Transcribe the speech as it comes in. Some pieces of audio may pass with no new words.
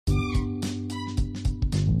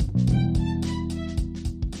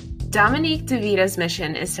Dominique DeVita's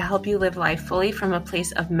mission is to help you live life fully from a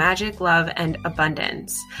place of magic, love, and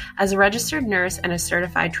abundance. As a registered nurse and a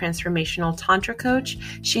certified transformational Tantra coach,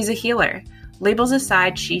 she's a healer. Labels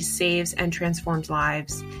aside, she saves and transforms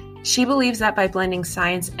lives. She believes that by blending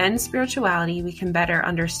science and spirituality, we can better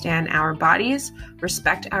understand our bodies,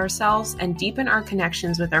 respect ourselves, and deepen our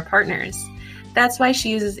connections with our partners. That's why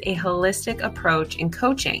she uses a holistic approach in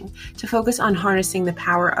coaching to focus on harnessing the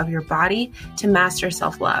power of your body to master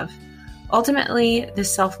self-love. Ultimately,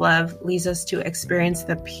 this self-love leads us to experience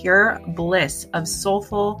the pure bliss of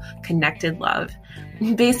soulful, connected love.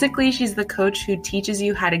 Basically, she's the coach who teaches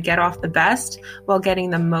you how to get off the best while getting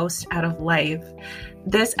the most out of life.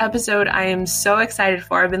 This episode I am so excited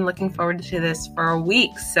for. I've been looking forward to this for a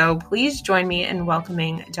week. So please join me in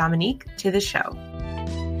welcoming Dominique to the show.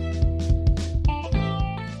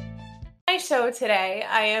 My show today,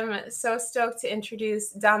 I am so stoked to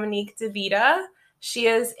introduce Dominique DeVita. She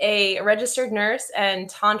is a registered nurse and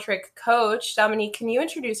tantric coach. Dominique, can you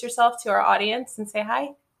introduce yourself to our audience and say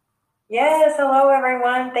hi? Yes, hello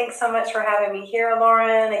everyone. Thanks so much for having me here,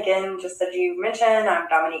 Lauren. Again, just as you mentioned, I'm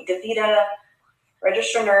Dominique DeVita,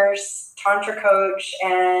 registered nurse, tantra coach,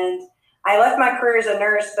 and I left my career as a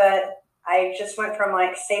nurse, but I just went from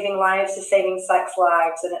like saving lives to saving sex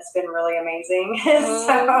lives, and it's been really amazing.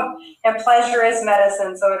 And pleasure is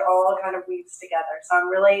medicine, so it all kind of weaves together. So I'm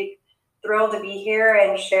really thrilled to be here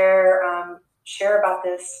and share about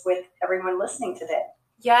this with everyone listening today.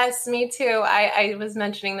 Yes, me too. I was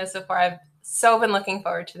mentioning this before. I've so been looking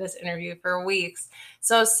forward to this interview for weeks.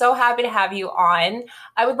 So happy to have you on.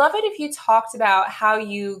 I would love it if you talked about how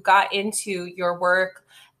you got into your work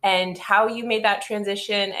and how you made that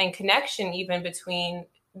transition and connection even between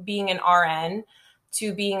being an RN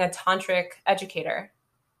to being a tantric educator.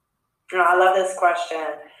 I love this question.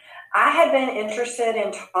 I had been interested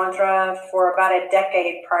in Tantra for about a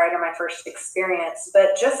decade prior to my first experience,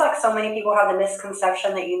 but just like so many people have the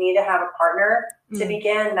misconception that you need to have a partner to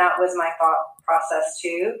begin, that was my thought process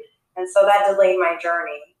too. And so that delayed my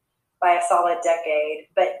journey by a solid decade.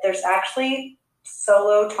 But there's actually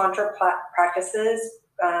solo Tantra practices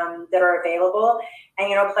that are available.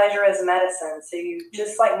 And, pleasure is medicine. So you,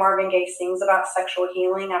 just like Marvin Gaye sings about sexual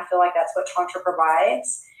healing, I feel like that's what Tantra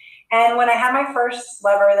provides. And when I had my first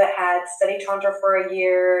lover that had studied Tantra for a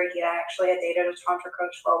year, he actually had dated a Tantra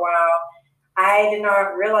coach for a while, I did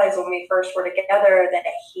not realize when we first were together that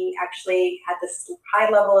he actually had this high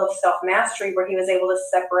level of self-mastery where he was able to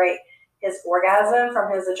separate his orgasm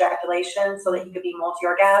from his ejaculation so that he could be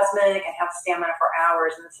multi-orgasmic and have stamina for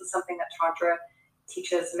hours. And this is something that Tantra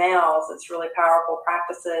teaches males. It's really powerful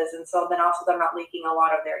practices. And so then also they're not leaking a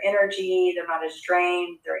lot of their energy. They're not as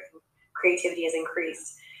drained. Their creativity is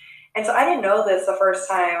increased. And so I didn't know this the first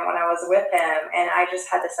time when I was with him, and I just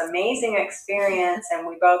had this amazing experience, and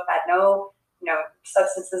we both had no,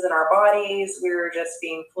 substances in our bodies. We were just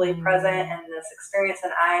being fully present in this experience,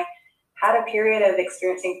 and I had a period of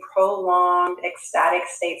experiencing prolonged ecstatic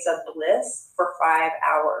states of bliss for 5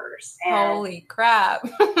 hours. And holy crap.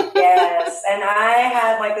 Yes, and I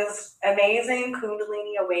had like this amazing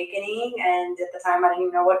Kundalini awakening, and at the time I didn't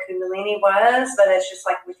even know what Kundalini was, but it's just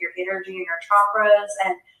like with your energy and your chakras,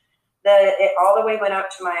 and it all the way went up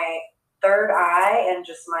to my third eye, and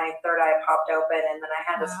just my third eye popped open, and then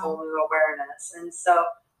I had this whole new awareness. And so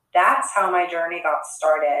that's how my journey got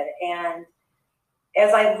started. And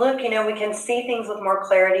as I look, we can see things with more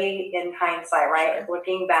clarity in hindsight, right?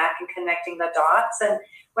 Looking back and connecting the dots. And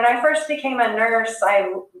when I first became a nurse,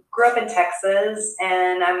 I grew up in Texas,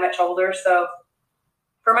 and I'm much older. So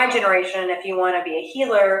for my generation, if you want to be a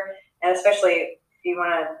healer, and especially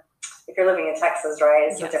if you're living in Texas, right?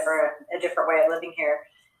 It's a different way of living here.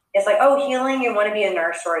 It's like, healing, you want to be a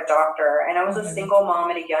nurse or a doctor. And I was a single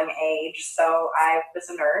mom at a young age, so I was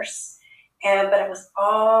a nurse. But I was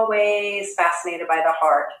always fascinated by the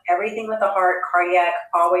heart. Everything with the heart, cardiac,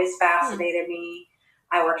 always fascinated me.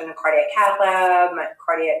 I worked in a cardiac cath lab, my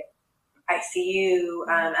cardiac ICU.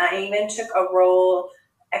 I even took a role,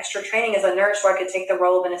 extra training as a nurse, where I could take the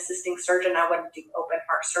role of an assisting surgeon. I would do open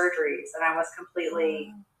heart surgeries, and I was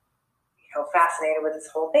completely fascinated with this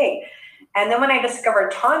whole thing. And then when I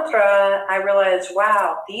discovered Tantra, I realized,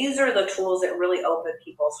 wow, these are the tools that really open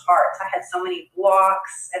people's hearts. I had so many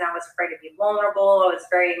blocks, and I was afraid to be vulnerable. I was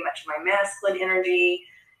very much my masculine energy.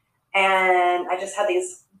 And I just had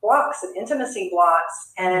these blocks and intimacy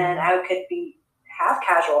blocks, and I could have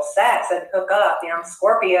casual sex and hook up. I'm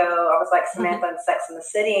Scorpio. I was like Samantha in Sex and the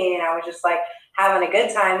City, and I was just like having a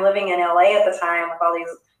good time living in LA at the time with all these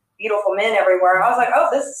beautiful men everywhere. I was like, oh,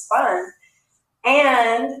 this is fun.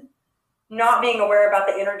 And not being aware about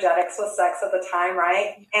the energetics with sex at the time,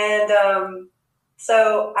 right? And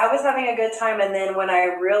So I was having a good time. And then when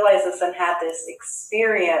I realized this and had this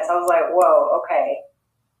experience, I was like, whoa, okay,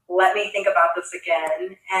 let me think about this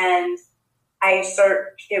again. And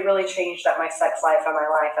it really changed up my sex life and my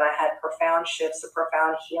life. And I had profound shifts of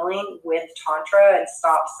profound healing with Tantra and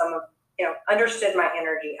stopped understood my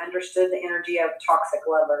energy, understood the energy of toxic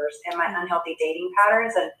lovers and my unhealthy dating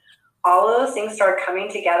patterns. And all of those things started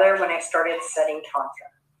coming together when I started studying Tantra.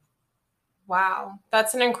 Wow.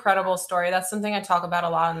 That's an incredible story. That's something I talk about a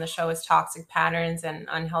lot on the show is toxic patterns and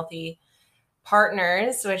unhealthy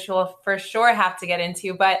partners, which we'll for sure have to get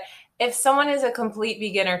into. But if someone is a complete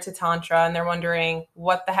beginner to Tantra and they're wondering,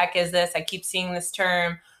 what the heck is this? I keep seeing this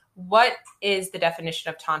term. What is the definition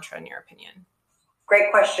of Tantra in your opinion?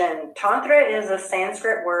 Great question. Tantra is a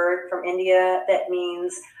Sanskrit word from India that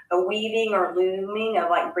means a weaving or looming of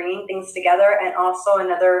like bringing things together. And also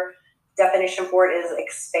another definition for it is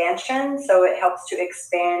expansion. So it helps to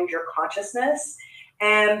expand your consciousness.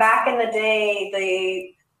 And back in the day,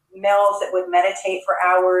 the males that would meditate for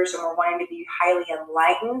hours and were wanting to be highly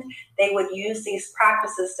enlightened, they would use these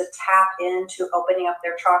practices to tap into opening up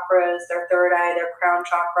their chakras, their third eye, their crown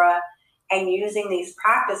chakra, and using these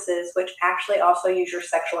practices, which actually also use your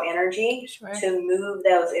sexual energy to move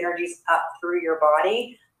those energies up through your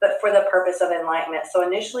body, but for the purpose of enlightenment. So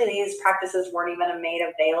initially, these practices weren't even made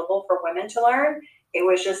available for women to learn. It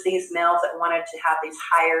was just these males that wanted to have these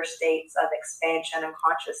higher states of expansion and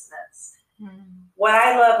consciousness. What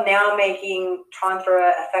I love now making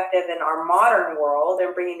Tantra effective in our modern world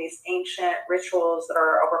and bringing these ancient rituals that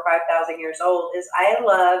are over 5,000 years old is I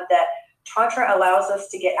love that Tantra allows us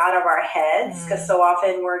to get out of our heads because so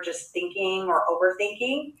often we're just thinking or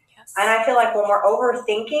overthinking. Yes. And I feel like when we're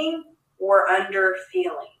overthinking, we're under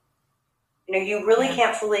feeling. You really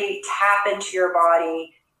can't fully tap into your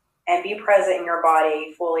body and be present in your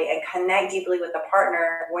body fully and connect deeply with the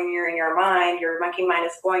partner when you're in your mind. Your monkey mind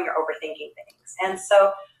is going, you're overthinking things. And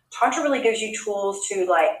so Tantra really gives you tools to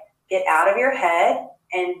like get out of your head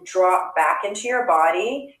and drop back into your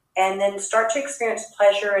body and then start to experience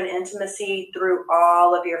pleasure and intimacy through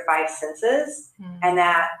all of your five senses. And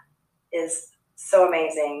that is so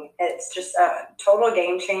amazing. It's just a total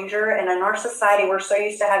game changer. And in our society, we're so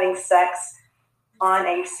used to having sex on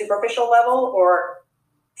a superficial level or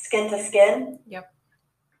skin to skin. Yep.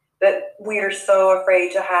 But we are so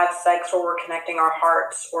afraid to have sex where we're connecting our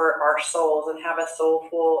hearts or our souls and have a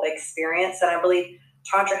soulful experience. And I believe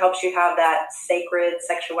Tantra helps you have that sacred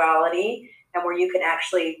sexuality and where you can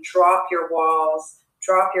actually drop your walls,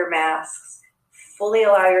 drop your masks, fully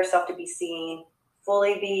allow yourself to be seen,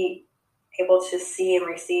 fully be able to see and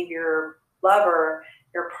receive your lover,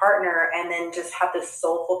 your partner, and then just have this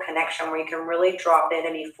soulful connection where you can really drop in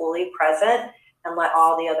and be fully present and let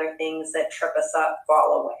all the other things that trip us up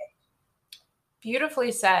fall away.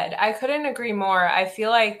 Beautifully said. I couldn't agree more. I feel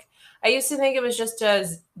like I used to think it was just a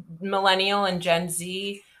millennial and Gen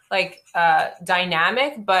Z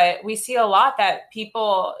dynamic, but we see a lot that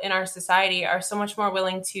people in our society are so much more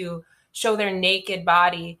willing to show their naked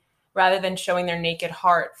body rather than showing their naked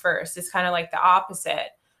heart first. It's kind of like the opposite.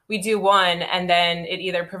 We do one and then it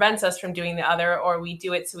either prevents us from doing the other or we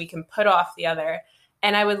do it so we can put off the other.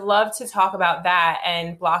 And I would love to talk about that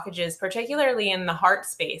and blockages, particularly in the heart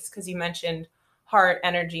space, because you mentioned heart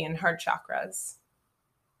energy and heart chakras.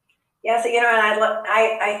 Yes, and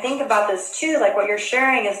I think about this too, like what you're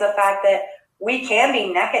sharing is the fact that we can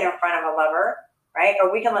be naked in front of a lover, right?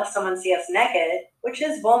 Or we can let someone see us naked, which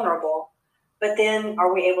is vulnerable. But then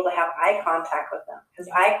are we able to have eye contact with them? Because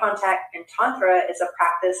eye contact in Tantra is a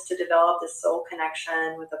practice to develop this soul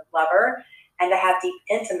connection with a lover and to have deep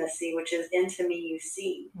intimacy, which is into me you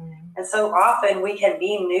see. And so often we can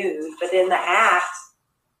be nude, but in the act,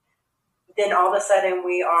 then all of a sudden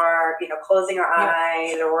we are, closing our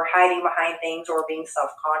eyes or we're hiding behind things or being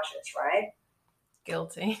self-conscious, right?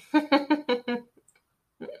 Guilty.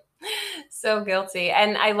 So guilty.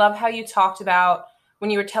 And I love how you talked about when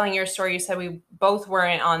you were telling your story, you said we both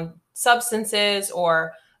weren't on substances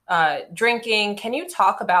or drinking. Can you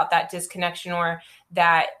talk about that disconnection or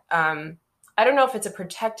that, I don't know if it's a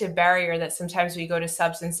protective barrier that sometimes we go to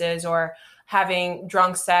substances or having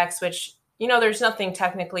drunk sex, which there's nothing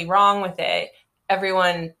technically wrong with it.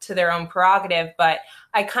 Everyone to their own prerogative, but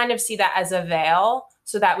I kind of see that as a veil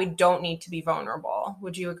so that we don't need to be vulnerable.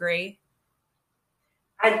 Would you agree?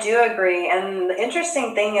 I do agree. And the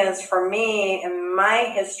interesting thing is for me, in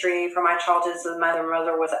my history, from my childhood, my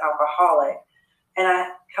mother was an alcoholic. And I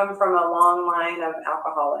come from a long line of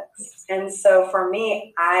alcoholics. And so for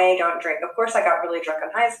me, I don't drink. Of course, I got really drunk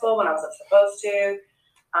in high school when I wasn't supposed to.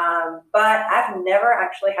 But I've never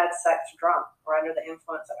actually had sex drunk or under the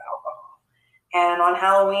influence of alcohol. And on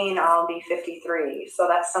Halloween, I'll be 53. So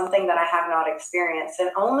that's something that I have not experienced. And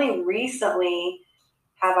only recently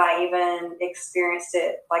have I even experienced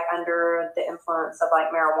it like under the influence of like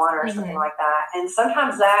marijuana or something like that. And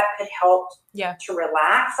sometimes that could help to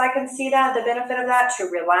relax. I can see that, the benefit of that, to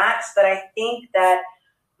relax. But I think that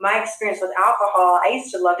my experience with alcohol, I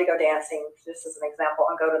used to love to go dancing, just as an example,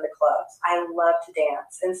 and go to the clubs. I love to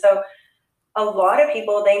dance. And so a lot of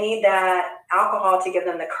people, they need that alcohol to give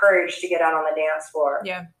them the courage to get out on the dance floor.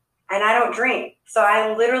 Yeah. And I don't drink. So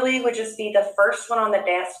I literally would just be the first one on the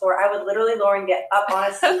dance floor. I would literally, Lauren, get up on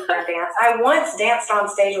a speaker and dance. I once danced on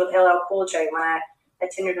stage with LL Cool J when I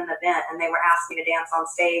attended an event, and they were asking me to dance on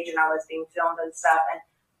stage, and I was being filmed and stuff. And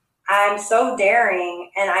I'm so daring,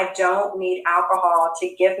 and I don't need alcohol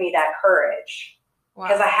to give me that courage.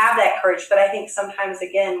 Because I have that courage. But I think sometimes,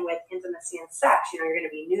 again, with intimacy and sex, you're going to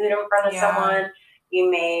be nude in front of someone. You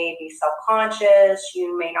may be self-conscious.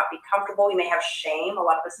 You may not be comfortable. You may have shame. A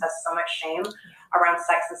lot of us have so much shame around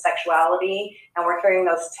sex and sexuality. And we're hearing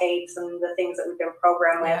those tapes and the things that we've been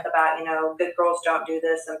programmed with about, good girls don't do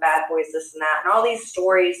this and bad boys this and that. And all these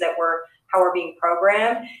stories that how we're being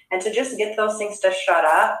programmed. And to just get those things to shut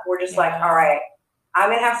up, we're just like, all right, I'm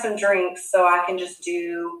going to have some drinks so I can just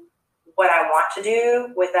do what I want to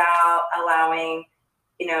do without allowing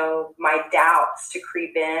my doubts to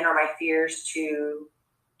creep in or my fears to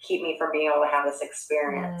keep me from being able to have this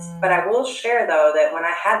experience. But I will share, though, that when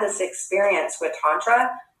I had this experience with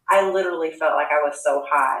Tantra, I literally felt like I was so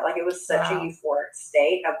high. Like it was such a euphoric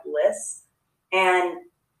state of bliss. And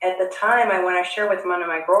at the time, when I shared with one of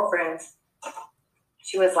my girlfriends,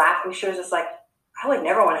 she was laughing. She was just like, I would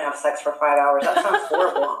never want to have sex for 5 hours. That sounds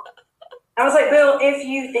horrible. I was like, Bill, if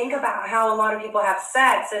you think about how a lot of people have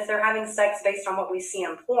sex, if they're having sex based on what we see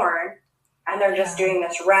in porn, and they're just doing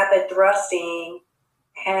this rapid thrusting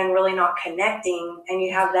and really not connecting, and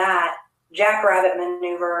you have that jackrabbit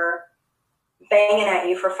maneuver banging at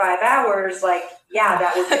you for 5 hours, like,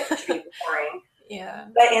 that would get to be boring.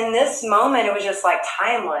 But in this moment, it was just like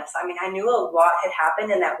timeless. I mean, I knew a lot had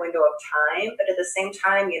happened in that window of time, but at the same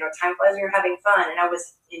time, time flies when you're having fun, and I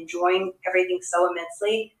was enjoying everything so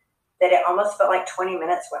immensely that it almost felt like 20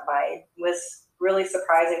 minutes went by. It was really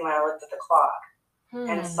surprising when I looked at the clock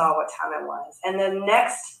and saw what time it was. And the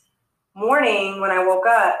next morning when I woke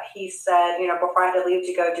up, he said, before I had to leave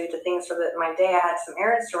to go do the things for my day, I had some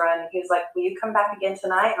errands to run. He was like, will you come back again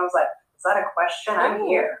tonight? And I was like, is that a question? I'm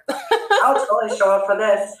here. I'll totally show up for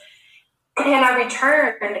this. And I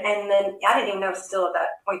returned, and then I didn't even know still at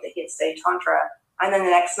that point that he had stayed Tantra. And then the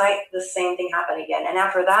next night, the same thing happened again. And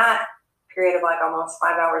after that period of like almost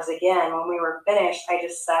 5 hours again, when we were finished, I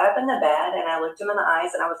just sat up in the bed and I looked him in the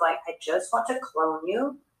eyes and I was like, I just want to clone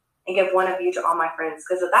you and give one of you to all my friends.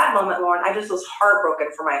 Because at that moment, Lauren, I just was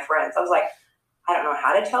heartbroken for my friends. I was like, I don't know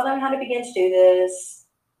how to tell them how to begin to do this.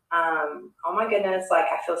 Oh my goodness, like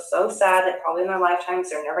I feel so sad that probably in their lifetimes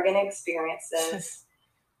they're never going to experience this.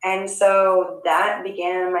 And so that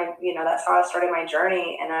began that's how I started my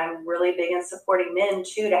journey. And I'm really big in supporting men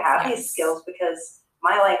too, to have these skills, because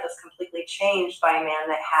my life was completely changed by a man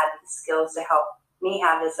that had the skills to help me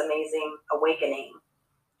have this amazing awakening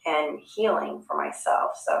and healing for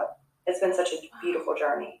myself. So it's been such a beautiful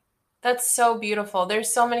journey. That's so beautiful.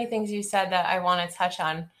 There's so many things you said that I want to touch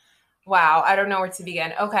on. Wow. I don't know where to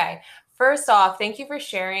begin. Okay. First off, thank you for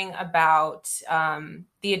sharing about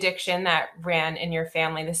the addiction that ran in your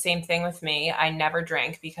family. The same thing with me. I never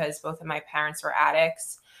drank because both of my parents were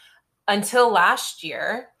addicts until last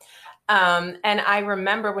year. And I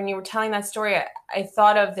remember when you were telling that story, I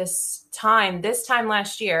thought of this time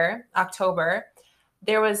last year, October,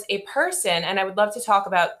 there was a person, and I would love to talk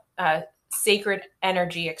about sacred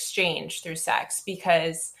energy exchange through sex,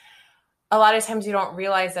 because a lot of times you don't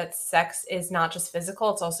realize that sex is not just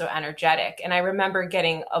physical, it's also energetic. And I remember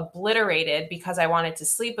getting obliterated because I wanted to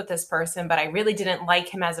sleep with this person, but I really didn't like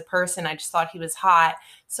him as a person. I just thought he was hot.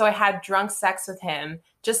 So I had drunk sex with him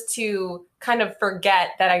just to kind of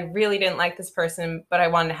forget that I really didn't like this person, but I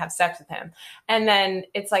wanted to have sex with him. And then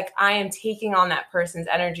it's like I am taking on that person's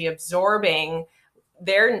energy, absorbing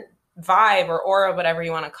their vibe or aura, whatever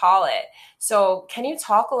you want to call it. So can you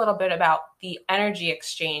talk a little bit about the energy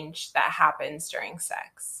exchange that happens during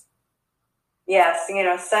sex? Yes,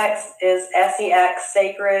 sex is SEX,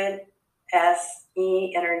 sacred,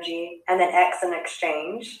 SE, energy, and then X, an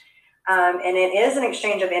exchange. And it is an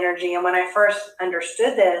exchange of energy. And when I first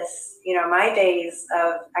understood this, my days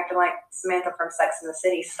of acting like Samantha from Sex and the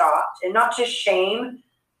City stopped. And not just shame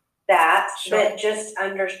that, but just I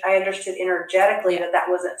understood energetically that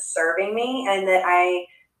wasn't serving me, and that I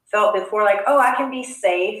felt before like, oh, I can be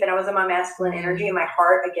safe. And I was in my masculine energy, and my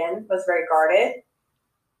heart, again, was very guarded.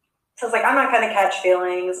 So it's like, I'm not going to catch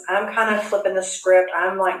feelings. I'm kind of flipping the script.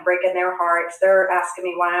 I'm like breaking their hearts. They're asking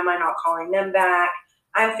me, why am I not calling them back?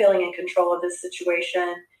 I'm feeling in control of this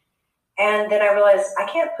situation. And then I realized I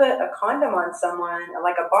can't put a condom on someone,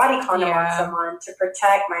 like a body condom on someone, to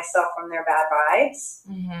protect myself from their bad vibes.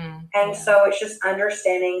 And so it's just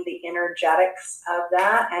understanding the energetics of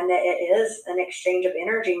that, and that it is an exchange of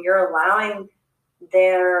energy. And you're allowing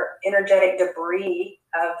their energetic debris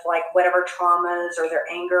of like whatever traumas or their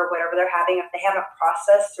anger, whatever they're having, if they haven't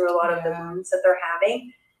processed through a lot of the wounds that they're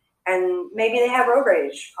having, and maybe they have road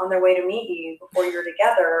rage on their way to meet you before you're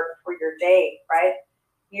together, before your date, right?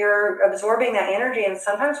 You're absorbing that energy, and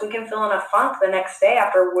sometimes we can feel in a funk the next day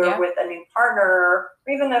after we're with a new partner, or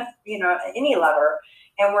even if, any lover,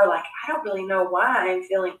 and we're like, I don't really know why I'm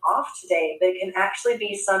feeling off today, but it can actually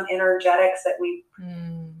be some energetics that we've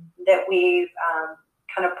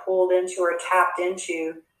kind of pulled into or tapped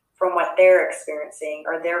into from what they're experiencing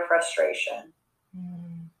or their frustration.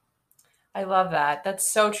 I love that. That's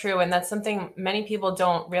so true. And that's something many people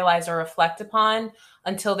don't realize or reflect upon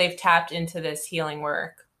until they've tapped into this healing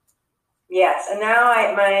work. Yes. And now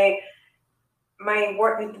my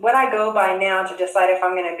work, what I go by now to decide if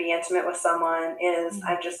I'm going to be intimate with someone is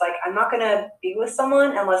I'm just like, I'm not going to be with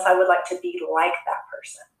someone unless I would like to be like that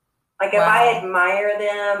person. Like if I admire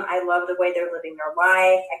them, I love the way they're living their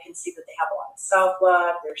life. I can see that they have a lot of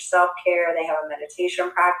self-love, there's self-care, they have a meditation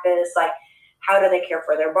practice. Like, how do they care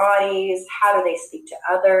for their bodies? How do they speak to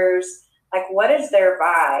others? Like, what is their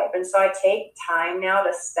vibe? And so I take time now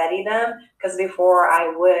to study them, because before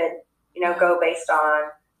I would, go based on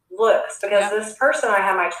looks. Because this person I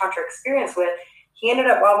had my Tantra experience with, he ended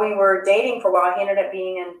up, while we were dating for a while, he ended up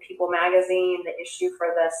being in People magazine, the issue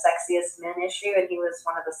for the sexiest men issue. And he was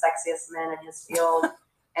one of the sexiest men in his field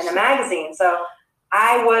in the magazine. So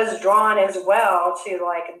I was drawn as well to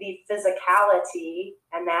like the physicality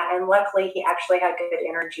and that. And luckily he actually had good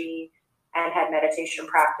energy and had meditation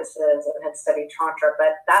practices and had studied Tantra,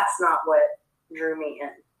 but that's not what drew me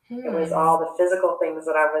in. It was all the physical things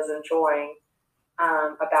that I was enjoying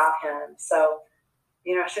about him. So,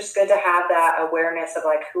 it's just good to have that awareness of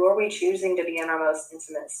like, who are we choosing to be in our most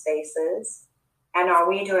intimate spaces? And are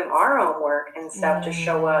we doing our own work and stuff to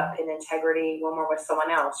show up in integrity when we're with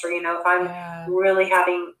someone else? Or, if I'm really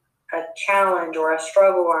having a challenge or a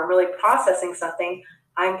struggle, or I'm really processing something,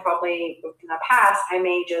 I'm probably, in the past, I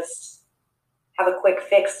may just have a quick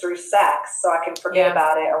fix through sex so I can forget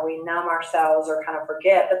about it, or we numb ourselves or kind of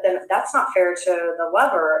forget. But then that's not fair to the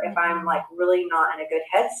lover if I'm like really not in a good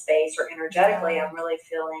headspace, or energetically I'm really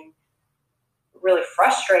feeling really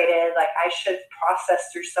frustrated. Like, I should process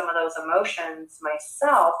through some of those emotions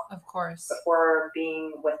myself, of course, before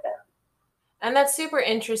being with them. And that's super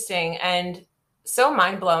interesting and so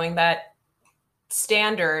mind-blowing, that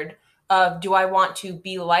standard of, do I want to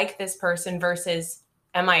be like this person versus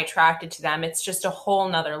am I attracted to them? It's just a whole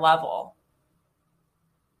nother level.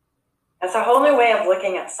 It's a whole new way of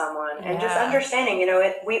looking at someone, and just understanding,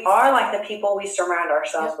 we are like the people we surround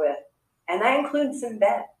ourselves with, and that includes in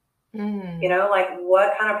bed. Like,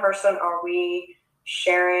 what kind of person are we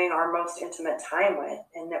sharing our most intimate time with,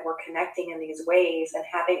 and that we're connecting in these ways and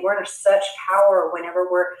we're in such power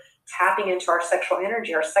whenever we're tapping into our sexual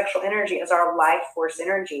energy. Our sexual energy is our life force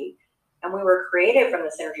energy. And we were created from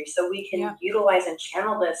this energy, so we can utilize and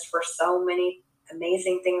channel this for so many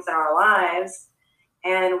amazing things in our lives.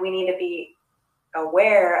 And we need to be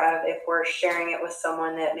aware of if we're sharing it with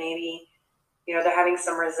someone that maybe, they're having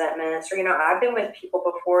some resentments, or, I've been with people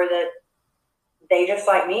before that they just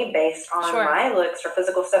like me based on my looks or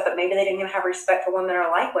physical stuff, but maybe they didn't even have respect for women or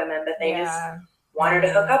like women, but they just wanted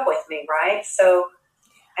to hook up with me, right? So,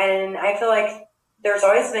 and I feel like there's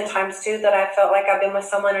always been times too that I felt like I've been with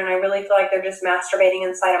someone and I really feel like they're just masturbating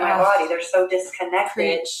inside of my body. They're so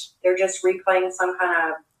disconnected. Preach. They're just replaying some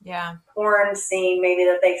kind of porn scene maybe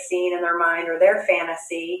that they've seen in their mind or their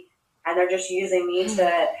fantasy. And they're just using me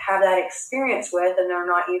to have that experience with, and they're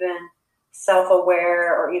not even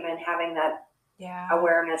self-aware or even having that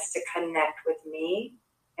awareness to connect with me.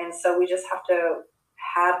 And so we just have to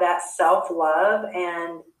have that self-love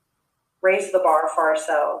and raise the bar for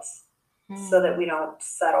ourselves. So that we don't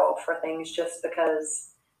settle for things just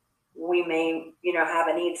because we may, have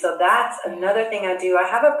a need. So that's another thing I do. I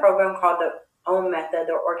have a program called the OM method,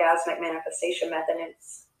 the Orgasmic Manifestation Method. And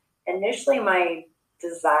it's initially my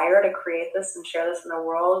desire to create this and share this in the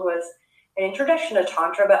world was an introduction to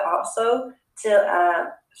Tantra, but also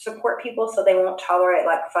to support people so they won't tolerate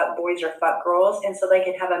like fuck boys or fuck girls. And so they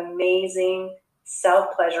can have amazing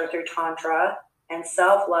self-pleasure through Tantra and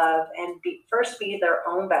self-love, and first be their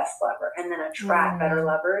own best lover, and then attract better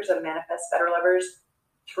lovers and manifest better lovers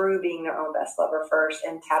through being their own best lover first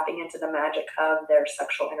and tapping into the magic of their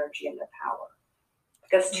sexual energy and their power.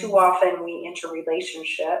 Because too often we enter a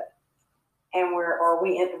relationship and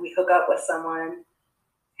we hook up with someone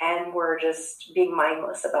and we're just being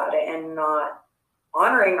mindless about it and not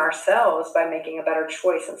honoring ourselves by making a better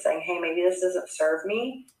choice and saying, hey, maybe this doesn't serve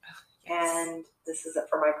me and this isn't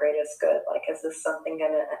for my greatest good. Like, is this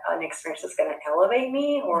an experience that's going to elevate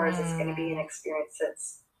me, or is this going to be an experience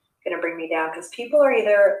that's going to bring me down? Because people are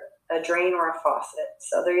either a drain or a faucet.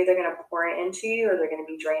 So they're either going to pour it into you or they're going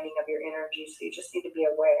to be draining of your energy. So you just need to be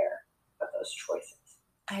aware of those choices.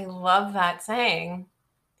 I love that saying.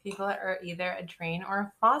 People are either a drain or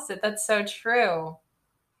a faucet. That's so true.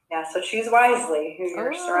 Yeah, so choose wisely who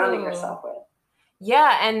you're surrounding yourself with.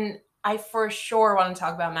 Yeah, and I for sure want to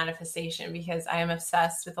talk about manifestation because I am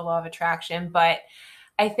obsessed with the law of attraction. But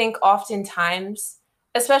I think oftentimes,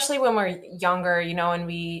 especially when we're younger, and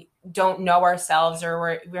we don't know ourselves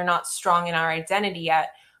or we're not strong in our identity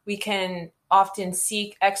yet, we can often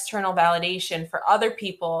seek external validation for other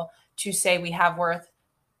people to say we have worth.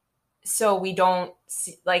 So we don't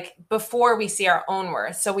see, before we see our own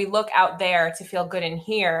worth. So we look out there to feel good in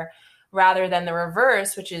here rather than the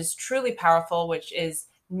reverse, which is truly powerful, which is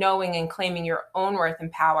knowing and claiming your own worth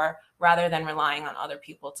and power rather than relying on other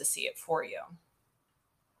people to see it for you.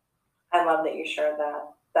 I love that you shared that.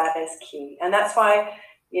 That is key. And that's why,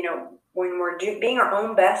 when we're being our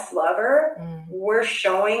own best lover, we're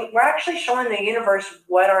actually showing the universe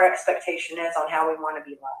what our expectation is on how we want to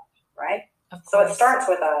be loved, right? So it starts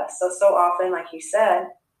with us. So often, like you said,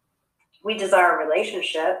 we desire a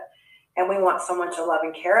relationship and we want someone to love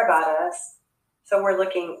and care about us. So we're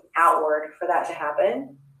looking outward for that to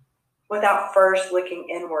happen without first looking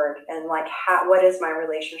inward and what is my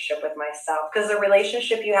relationship with myself? Because the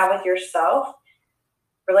relationship you have with yourself,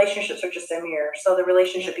 relationships are just a mirror. So the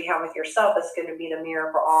relationship you have with yourself is going to be the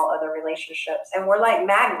mirror for all other relationships. And we're like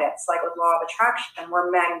magnets, like with law of attraction.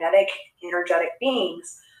 We're magnetic, energetic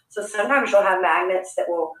beings. So sometimes you'll have magnets that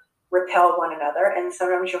will repel one another, and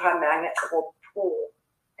sometimes you'll have magnets that will pull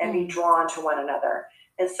and be drawn to one another.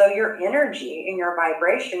 And so your energy and your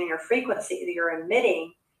vibration and your frequency that you're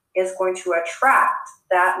emitting is going to attract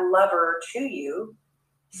that lover to you.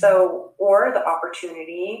 So, or the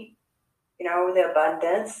opportunity, the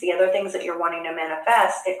abundance, the other things that you're wanting to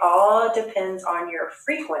manifest, it all depends on your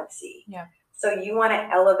frequency. Yeah. So you want to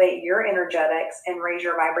elevate your energetics and raise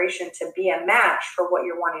your vibration to be a match for what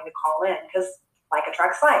you're wanting to call in, because like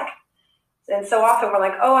attracts like. And so often we're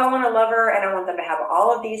like, oh, I want a lover and I want them to have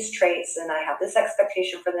all of these traits and I have this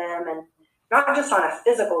expectation for them, and not just on a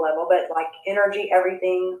physical level, but like energy,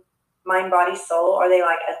 everything, mind, body, soul. Are they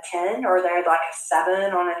like a 10 or they're like a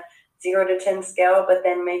 7 on a 0 to 10 scale? But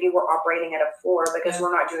then maybe we're operating at a 4 because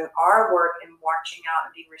we're not doing our work and watching out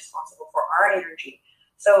and being responsible for our energy.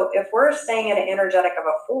 So if we're staying at an energetic of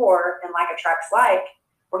a 4 and like attracts like,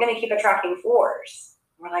 we're going to keep attracting 4s.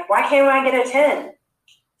 We're like, why can't I get a 10?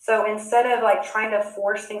 So instead of trying to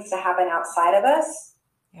force things to happen outside of us,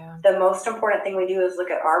 the most important thing we do is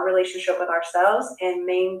look at our relationship with ourselves and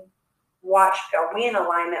watch, are we in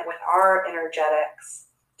alignment with our energetics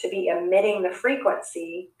to be emitting the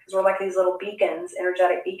frequency? Because we're like these little beacons,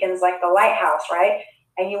 energetic beacons, like the lighthouse, right?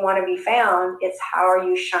 And you want to be found. It's how are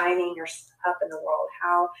you shining yourself up in the world?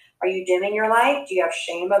 How are you dimming your light? Do you have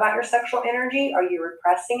shame about your sexual energy? Are you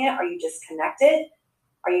repressing it? Are you disconnected?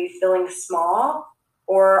 Are you feeling small?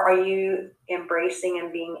 Or are you embracing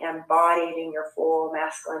and being embodied in your full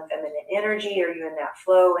masculine, feminine energy? Are you in that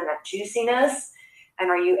flow and that juiciness? And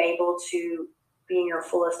are you able to be in your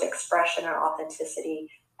fullest expression and authenticity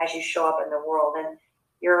as you show up in the world? And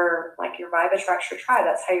your vibe attracts your tribe.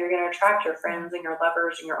 That's how you're going to attract your friends and your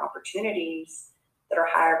lovers and your opportunities that are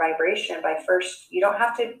higher vibration. By first, you don't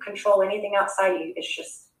have to control anything outside you. It's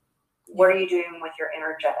just, what are you doing with your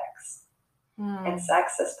energetics? And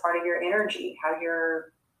sex is part of your energy, how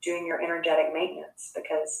you're doing your energetic maintenance,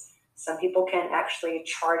 because some people can actually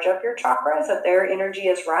charge up your chakras if their energy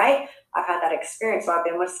is right. I've had that experience. So I've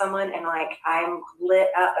been with someone and I'm lit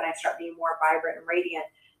up and I start being more vibrant and radiant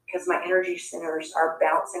because my energy centers are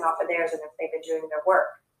bouncing off of theirs and if they've been doing their work.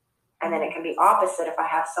 And then it can be opposite if I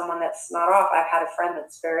have someone that's not off. I've had a friend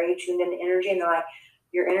that's very tuned into energy and they're like,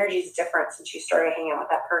 your energy is different since you started hanging out with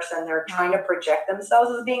that person. They're trying to project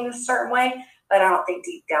themselves as being a certain way, but I don't think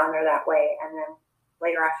deep down they're that way. And then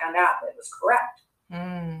later I found out that it was correct.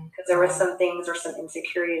 Because there were some things or some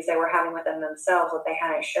insecurities they were having within themselves that they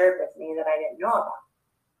hadn't shared with me that I didn't know about.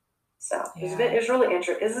 So it's really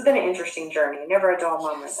interesting. This has been an interesting journey. Never a dull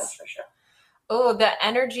moment, that's for sure. Oh, the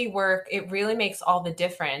energy work, it really makes all the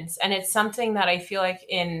difference. And it's something that I feel like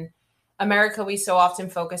in America, we so often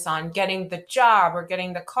focus on getting the job or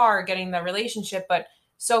getting the car, getting the relationship, but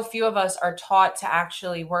so few of us are taught to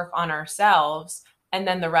actually work on ourselves, and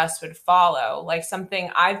then the rest would follow. Like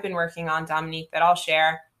something I've been working on, Dominique, that I'll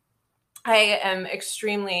share. I am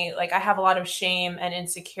extremely, like, I have a lot of shame and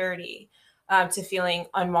insecurity to feeling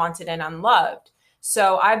unwanted and unloved.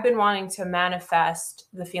 So I've been wanting to manifest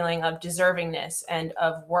the feeling of deservingness and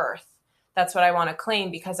of worth. That's what I want to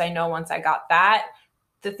claim, because I know once I got that,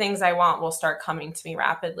 the things I want will start coming to me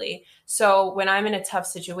rapidly. So when I'm in a tough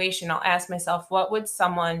situation, I'll ask myself, what would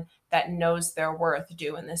someone that knows their worth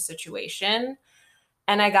do in this situation?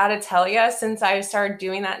 And I got to tell you, since I started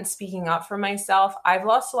doing that and speaking up for myself, I've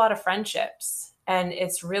lost a lot of friendships. And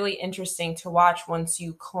it's really interesting to watch once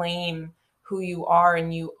you claim who you are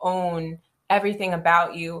and you own everything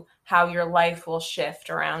about you, how your life will shift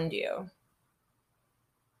around you.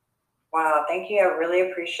 Wow, thank you. I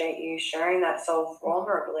really appreciate you sharing that so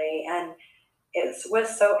vulnerably. And it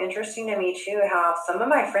was so interesting to me too, how some of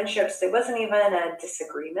my friendships, it wasn't even a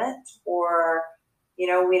disagreement, or,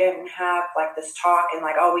 we didn't have like this talk and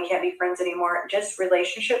like, oh, we can't be friends anymore. Just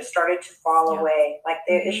relationships started to fall away. Like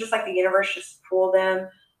it's just like the universe just pulled them.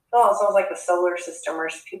 Oh, it's almost like the solar system, where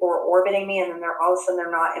people were orbiting me, and then all of a sudden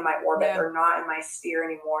they're not in my orbit. They're not in my sphere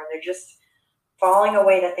anymore. They're just falling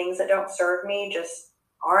away. The things that don't serve me just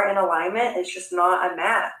aren't in alignment. It's just not a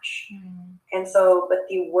match. And so, but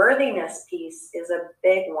the worthiness piece is a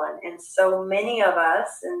big one. And so many of us,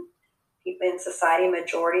 and people in society,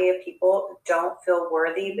 majority of people don't feel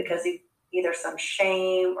worthy because of either some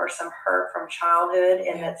shame or some hurt from childhood,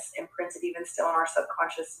 and that's imprinted even still in our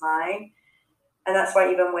subconscious mind. And that's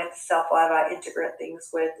why even with self-love, I integrate things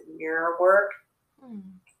with mirror work.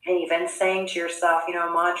 And even saying to yourself, a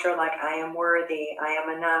mantra like, I am worthy, I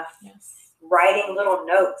am enough. Writing little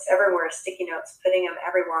notes everywhere, sticky notes, putting them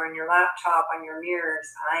everywhere on your laptop, on your mirrors.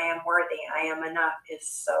 I am worthy, I am enough is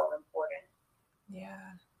so important.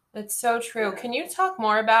 Yeah, that's so true. Yeah. Can you talk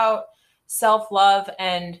more about self-love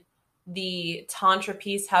and the Tantra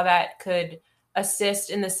piece, how that could assist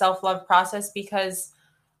in the self-love process? Because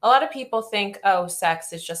a lot of people think, oh,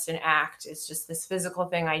 sex is just an act. It's just this physical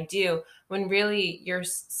thing I do, when really your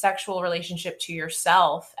sexual relationship to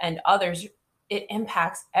yourself and others, it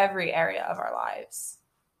impacts every area of our lives.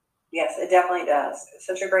 Yes, it definitely does. It's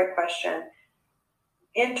such a great question.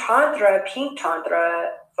 In Tantra, Pink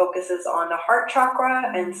Tantra focuses on the heart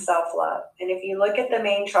chakra and self-love. And if you look at the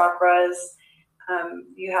main chakras,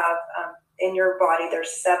 you have in your body,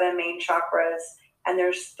 there's 7 main chakras, and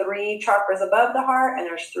there's 3 chakras above the heart, and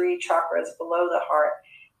there's 3 chakras below the heart.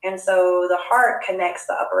 And so the heart connects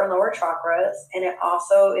the upper and lower chakras, and it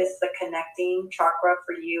also is the connecting chakra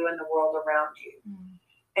for you and the world around you.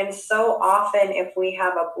 And so often, if we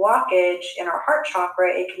have a blockage in our heart chakra,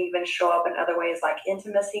 it can even show up in other ways, like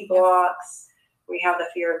intimacy blocks. We have the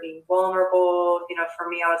fear of being vulnerable. For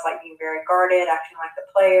me, I was like being very guarded, acting like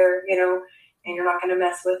the player, and you're not going to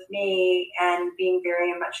mess with me, and being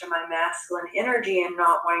very much in my masculine energy and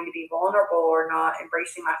not wanting to be vulnerable or not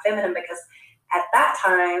embracing my feminine, because at that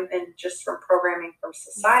time, and just from programming from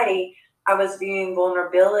society, I was viewing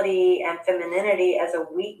vulnerability and femininity as a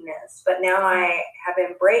weakness. But now I have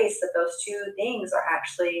embraced that those two things are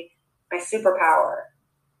actually my superpower.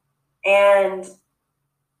 And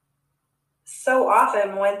so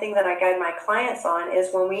often, one thing that I guide my clients on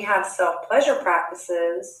is when we have self-pleasure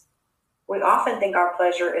practices, we often think our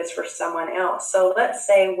pleasure is for someone else. So let's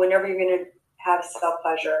say whenever you're going to have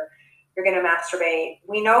self-pleasure, you're going to masturbate.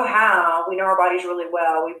 We know how. We know our bodies really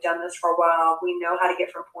well. We've done this for a while. We know how to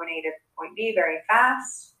get from point A to point B very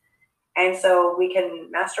fast. And so we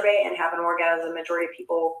can masturbate and have an orgasm, majority of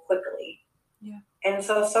people, quickly. Yeah. And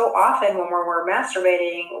so often when we're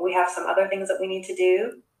masturbating, we have some other things that we need to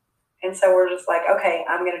do. And so we're just like, okay,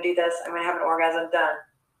 I'm going to do this. I'm going to have an orgasm, done.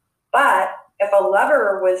 But if a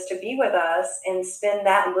lover was to be with us and spend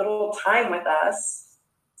that little time with us,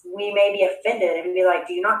 we may be offended and be like,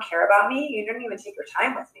 do you not care about me? You didn't even take your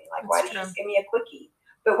time with me. Like, why did you just give me a quickie?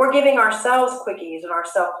 But we're giving ourselves quickies in our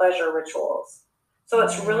self-pleasure rituals. So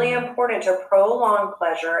it's really important to prolong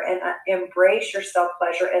pleasure and embrace your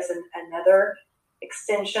self-pleasure as another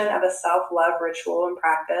extension of a self-love ritual and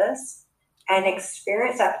practice, and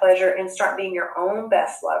experience that pleasure and start being your own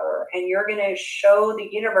best lover. And you're going to show the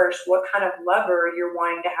universe what kind of lover you're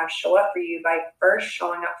wanting to have show up for you by first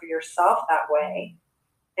showing up for yourself that way.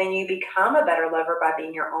 And you become a better lover by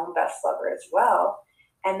being your own best lover as well.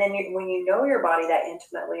 And then when you know your body that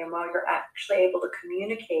intimately and well, you're actually able to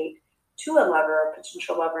communicate to a lover, a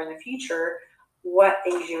potential lover in the future, what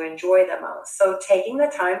things you enjoy the most. So taking the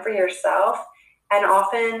time for yourself, and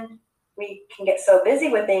often we can get so busy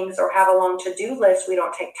with things or have a long to-do list, we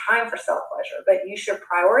don't take time for self-pleasure. But you should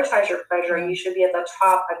prioritize your pleasure. You should be at the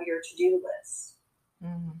top of your to-do list.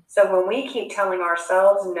 So when we keep telling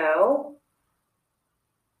ourselves no,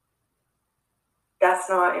 that's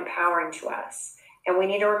not empowering to us. And we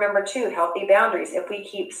need to remember, too, healthy boundaries. If we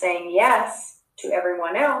keep saying yes to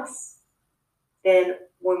everyone else, then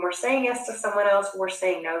when we're saying yes to someone else, we're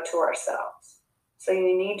saying no to ourselves. So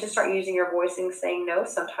you need to start using your voice and saying no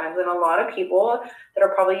sometimes. And a lot of people that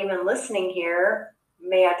are probably even listening here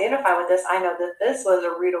may identify with this. I know that this was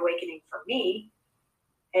a rude awakening for me.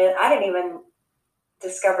 And I didn't even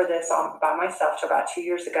discover this by myself till about 2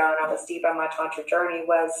 years ago. And I was deep on my Tantra journey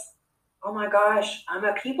was, oh my gosh, I'm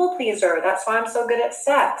a people pleaser. That's why I'm so good at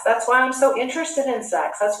sex. That's why I'm so interested in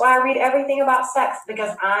sex. That's why I read everything about sex,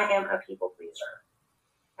 because I am a people pleaser,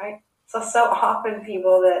 right? So often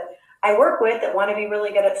people that I work with that want to be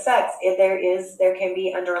really good at sex, there can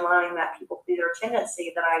be underlying that people pleaser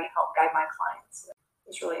tendency that I help guide my clients with.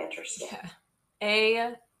 It's really interesting.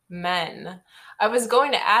 Yeah. Amen. I was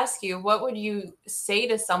going to ask you, what would you say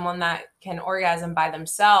to someone that can orgasm by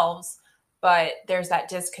themselves, but there's that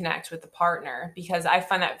disconnect with the partner? Because I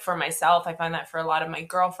find that for myself, I find that for a lot of my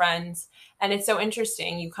girlfriends. And it's so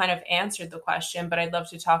interesting. You kind of answered the question, but I'd love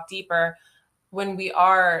to talk deeper. When we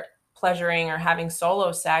are pleasuring or having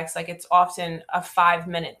solo sex, like it's often a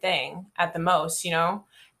 5-minute thing at the most,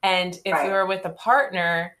 And if we were with a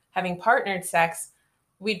partner having partnered sex,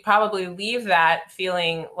 we'd probably leave that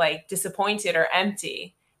feeling like disappointed or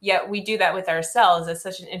empty. Yet we do that with ourselves. It's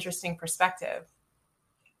such an interesting perspective.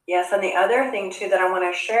 Yes, and the other thing too that I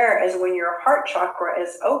want to share is when your heart chakra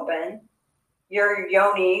is open, your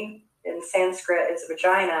yoni, in Sanskrit is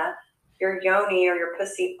vagina, your yoni or your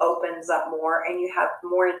pussy opens up more and you have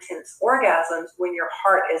more intense orgasms when your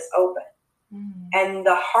heart is open. And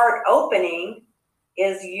the heart opening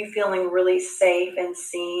is you feeling really safe and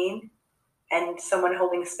seen, and someone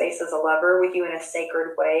holding space as a lover with you in a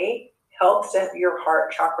sacred way helps your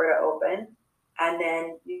heart chakra to open. And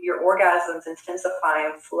then your orgasms intensify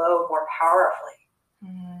and flow more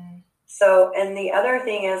powerfully. So, and the other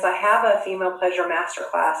thing is I have a female pleasure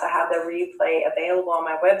masterclass. I have the replay available on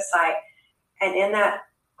my website. And in that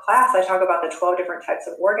class, I talk about the 12 different types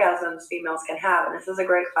of orgasms females can have. And this is a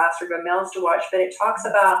great class for the males to watch, but it talks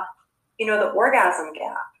about, the orgasm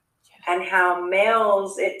gap and how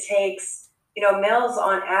males, it takes, males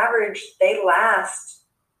on average, they last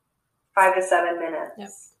 5 to 7 minutes. Yep.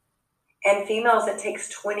 And females, it takes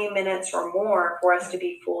 20 minutes or more for us to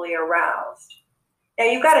be fully aroused. Now,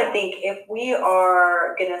 you've got to think, if we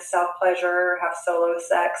are going to self-pleasure, have solo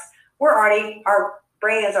sex, our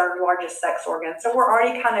brain is our largest sex organ. So we're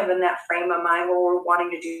already kind of in that frame of mind where we're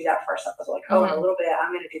wanting to do that for ourselves. Like, in a little bit,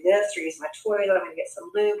 I'm going to do this or use my toys. I'm going to get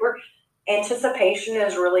some lube. Anticipation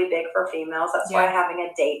is really big for females. That's why having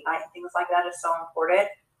a date night, things like that is so important,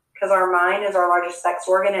 because our mind is our largest sex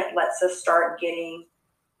organ. It lets us start getting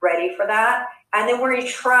ready for that. And then we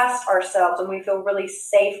trust ourselves and we feel really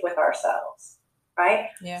safe with ourselves, right?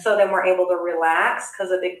 Yeah. So then we're able to relax,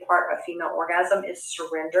 because a big part of female orgasm is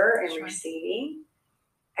surrender and receiving.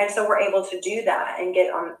 And so we're able to do that and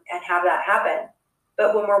get on and have that happen.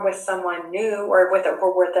 But when we're with someone new or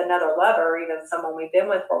we're with another lover, or even someone we've been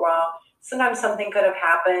with for a while, sometimes something could have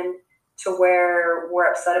happened to where we're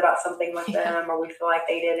upset about something with them, or we feel like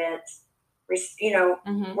they didn't,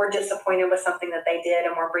 we're disappointed with something that they did,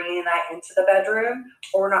 and we're bringing that into the bedroom,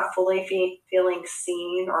 or we're not fully feeling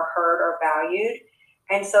seen or heard or valued.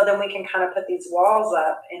 And so then we can kind of put these walls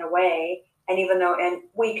up in a way. And and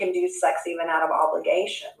we can do sex even out of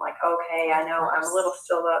obligation. Like, okay, I know I'm a little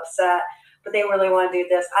still upset, but they really want to do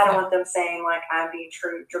this. I don't want them saying like I'm being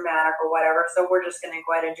dramatic or whatever. So we're just going to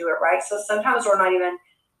go ahead and do it, right? So sometimes we're not even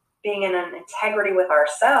being in an integrity with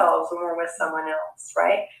ourselves when we're with someone else,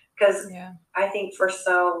 right? Because I think for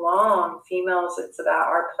so long, females, it's about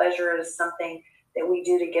our pleasure is something that we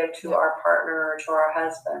do to give to our partner or to our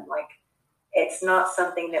husband. Like, it's not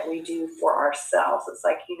something that we do for ourselves. It's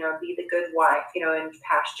like, be the good wife, in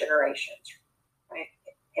past generations, right?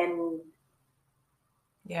 And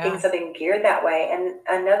things have been geared that way. And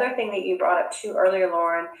another thing that you brought up too earlier,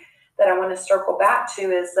 Lauren, that I want to circle back to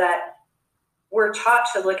is that we're taught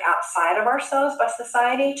to look outside of ourselves by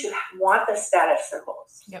society to want the status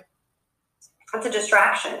symbols. Yep. It's a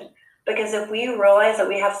distraction, because if we realize that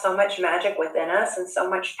we have so much magic within us and so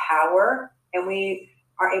much power, and we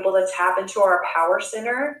are able to tap into our power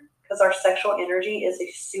center, because our sexual energy is a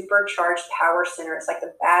supercharged power center. It's like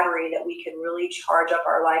the battery that we can really charge up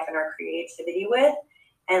our life and our creativity with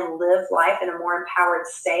and live life in a more empowered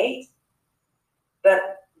state. But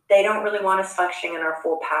they don't really want us functioning in our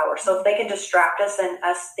full power. So if they can distract us and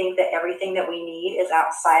us think that everything that we need is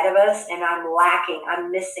outside of us, and I'm lacking,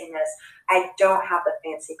 I'm missing this, I don't have the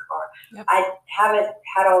fancy car, yep. I haven't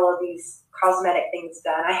had all of these cosmetic things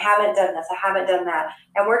done, I haven't done this, I haven't done that,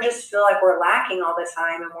 and we're just feel like we're lacking all the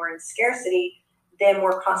time and we're in scarcity, then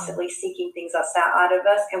we're constantly seeking things outside of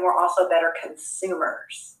us, and we're also better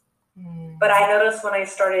consumers. But I noticed when I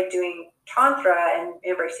started doing Tantra and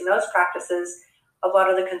embracing those practices, a lot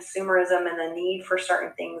of the consumerism and the need for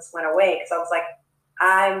certain things went away, because I was like,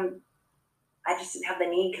 I just didn't have the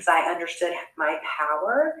need, because I understood my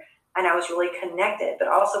power and I was really connected. But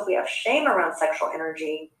also, if we have shame around sexual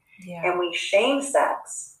energy and we shame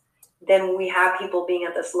sex, then we have people being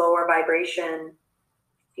at this lower vibration,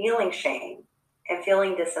 feeling shame and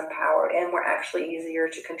feeling disempowered, and we're actually easier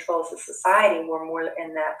to control as a society. We're more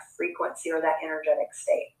in that frequency or that energetic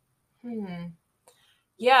state.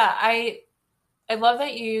 Yeah, I love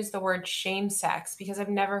that you use the word shame sex, because I've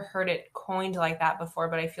never heard it coined like that before,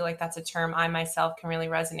 but I feel like that's a term I myself can really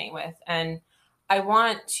resonate with. And I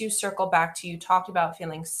want to circle back to, you talked about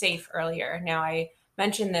feeling safe earlier. Now, I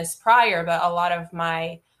mentioned this prior, but a lot of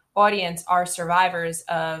my audience are survivors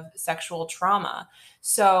of sexual trauma.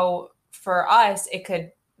 So for us, it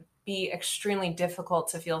could be extremely difficult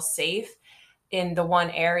to feel safe in the one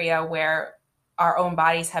area where our own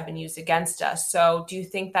bodies have been used against us. So do you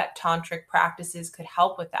think that tantric practices could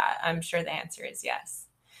help with that? I'm sure the answer is yes.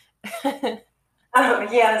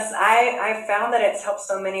 Yes, I found that it's helped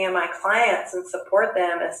so many of my clients and support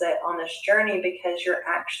them as that on this journey, because you're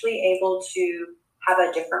actually able to have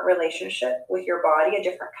a different relationship with your body, a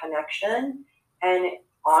different connection, and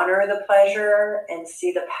honor the pleasure and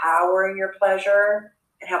see the power in your pleasure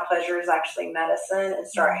and how pleasure is actually medicine, and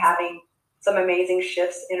start having some amazing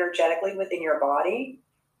shifts energetically within your body,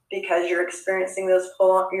 because you're experiencing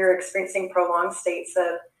prolonged states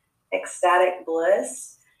of ecstatic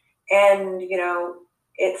bliss. And,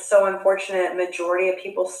 it's so unfortunate, majority of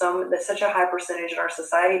people, there's such a high percentage in our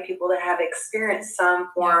society of people that have experienced some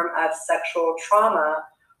form of sexual trauma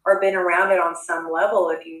or been around it on some level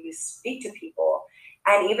if you speak to people.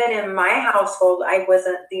 And even in my household, I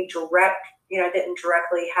wasn't I didn't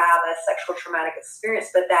directly have a sexual traumatic experience,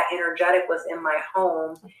 but that energetic was in my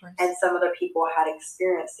home, and some of the people had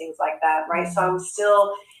experienced things like that, right? So I'm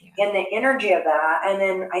still in the energy of that. And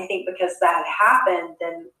then I think because that happened,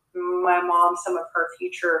 then my mom, some of her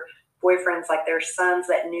future boyfriends, like their sons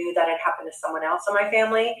that knew that had happened to someone else in my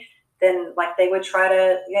family, then like they would try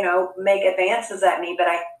to, make advances at me, but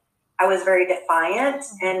I was very defiant,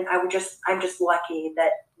 and I'm just lucky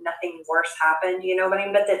that nothing worse happened, you know what I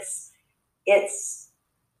mean? But it's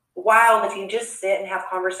wild if you just sit and have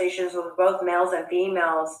conversations with both males and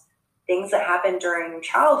females, things that happen during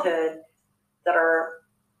childhood that are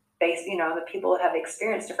based, the people that have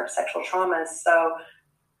experienced different sexual traumas. So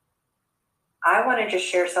I want to just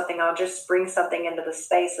share something. I'll just bring something into the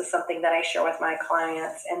space of something that I share with my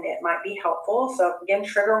clients, and it might be helpful. So again,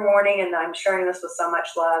 trigger warning, and I'm sharing this with so much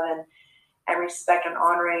love and respect and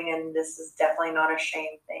honoring, and this is definitely not a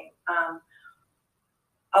shame thing.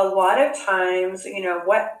 A lot of times,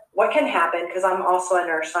 what can happen, because I'm also a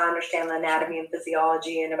nurse, so I understand the anatomy and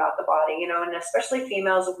physiology and about the body, and especially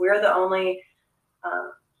females, we're the only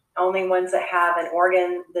ones that have an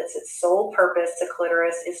organ that's its sole purpose, the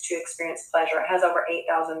clitoris, is to experience pleasure. It has over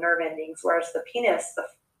 8,000 nerve endings, whereas the penis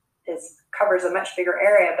covers a much bigger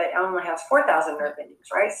area, but it only has 4,000 nerve endings,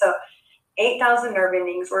 right? So 8,000 nerve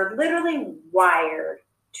endings. We're literally wired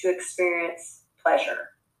to experience pleasure.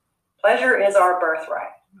 Pleasure is our birthright,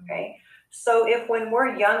 okay? So if when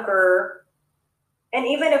we're younger, and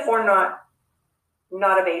even if we're not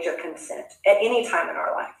of age of consent at any time in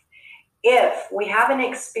our life, if we have an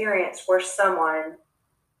experience where someone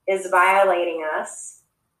is violating us,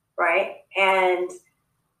 right, and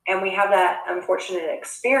we have that unfortunate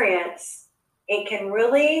experience, it can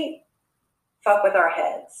really fuck with our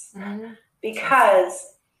heads,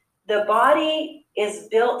 because the body is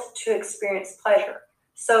built to experience pleasure.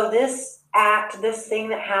 So this thing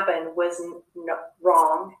that happened was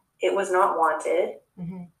wrong. It was not wanted.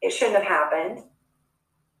 It shouldn't have happened.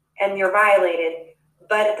 And you're violated.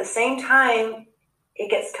 But at the same time,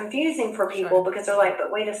 it gets confusing for people, because they're like,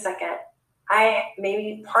 but wait a second.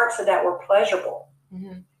 Maybe parts of that were pleasurable.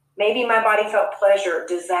 Maybe my body felt pleasure.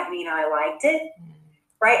 Does that mean I liked it?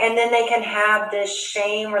 Right? And then they can have this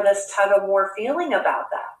shame or this tug of war feeling about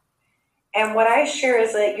that. And what I share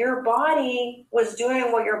is that your body was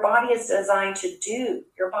doing what your body is designed to do.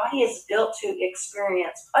 Your body is built to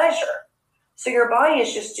experience pleasure. So your body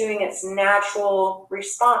is just doing its natural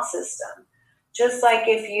response system. Just like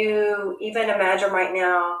if you even imagine right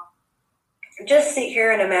now, just sit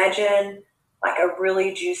here and imagine like a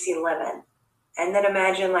really juicy lemon. And then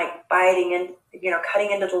imagine like biting and,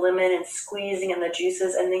 cutting into the lemon and squeezing in the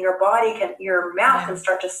juices. And then your mouth can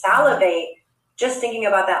start to salivate just thinking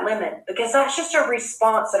about that lemon, because that's just a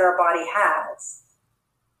response that our body has.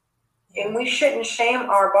 And we shouldn't shame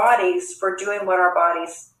our bodies for doing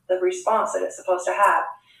the response that it's supposed to have.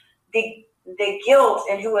 The guilt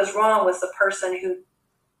and who was wrong was the person who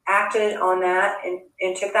acted on that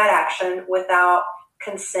and took that action without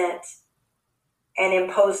consent and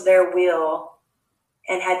imposed their will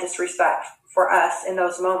and had disrespect for us in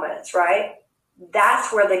those moments, right?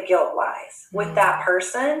 That's where the guilt lies with that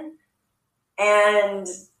person. And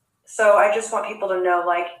so I just want people to know,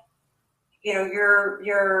 like,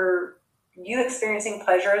 you experiencing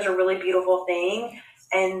pleasure is a really beautiful thing,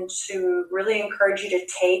 and to really encourage you to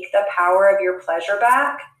take the power of your pleasure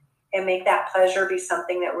back and make that pleasure be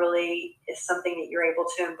something that really is something that you're able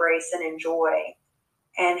to embrace and enjoy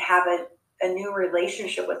and have a new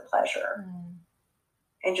relationship with pleasure.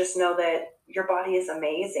 And just know that your body is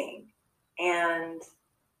amazing and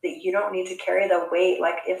that you don't need to carry the weight.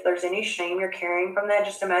 Like, if there's any shame you're carrying from that,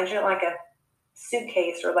 just imagine it like a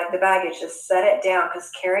suitcase or like the baggage. Just set it down,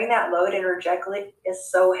 because carrying that load energetically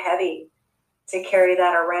is so heavy to carry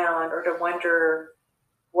that around, or to wonder,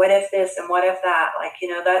 what if this and what if that? Like,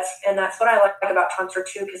 that's what I like about Tantra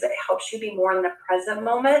too, because it helps you be more in the present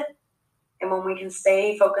moment. And when we can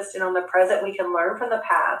stay focused in on the present, we can learn from the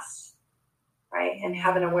past, right? And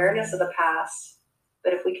have an awareness of the past.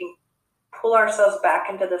 But if we can pull ourselves back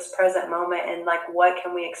into this present moment and like, what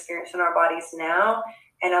can we experience in our bodies now,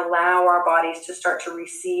 and allow our bodies to start to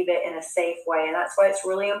receive it in a safe way. And that's why it's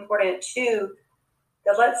really important too,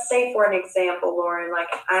 that, let's say for an example, Lauren, like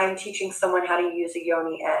I'm teaching someone how to use a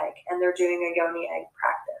yoni egg and they're doing a yoni egg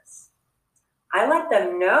practice. I let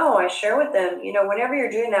them know, I share with them, whenever you're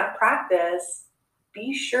doing that practice,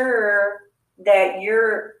 be sure that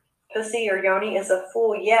your pussy or yoni is a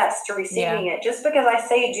full yes to receiving it. Just because I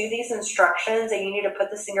say do these instructions and you need to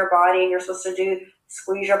put this in your body and you're supposed to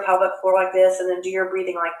squeeze your pelvic floor like this and then do your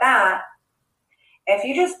breathing like that. If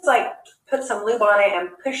you just like put some lube on it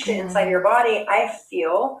and pushed it inside your body, I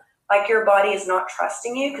feel like your body is not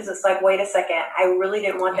trusting you, because it's like, wait a second, I really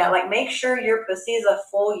didn't want that. Like, make sure your pussy is a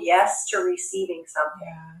full yes to receiving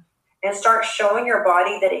something, and start showing your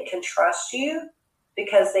body that it can trust you,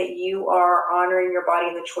 because that you are honoring your body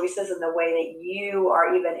and the choices and the way that you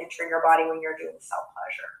are even entering your body when you're doing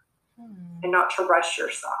self-pleasure, and not to rush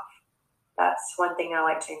yourself. That's one thing I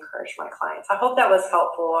like to encourage my clients. I hope that was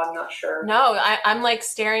helpful. I'm not sure. No, I'm like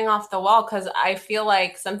staring off the wall, because I feel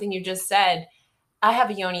like something you just said. I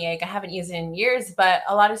have a yoni egg. I haven't used it in years, but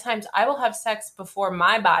a lot of times I will have sex before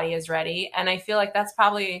my body is ready. And I feel like that's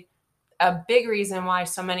probably a big reason why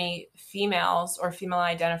so many females or female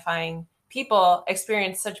identifying people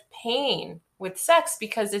experience such pain with sex,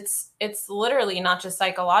 because it's literally not just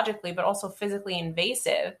psychologically, but also physically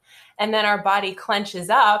invasive. And then our body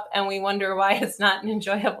clenches up and we wonder why it's not an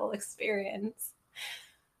enjoyable experience.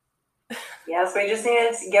 Yes, we just need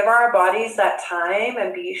to give our bodies that time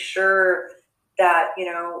and be sure that,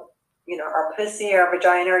 our pussy, our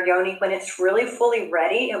vagina, our yoni, when it's really fully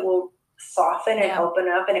ready, it will soften and open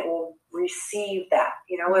up, and it will receive that,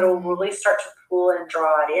 it'll really start to pull and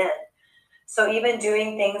draw it in. So even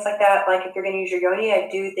doing things like that, like if you're going to use your yoni, I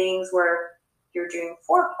do things where you're doing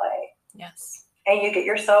foreplay. Yes. And you get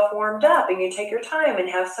yourself warmed up and you take your time and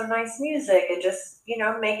have some nice music and just,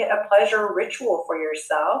 make it a pleasure ritual for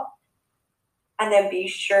yourself. And then be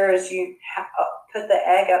sure as you put the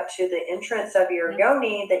egg up to the entrance of your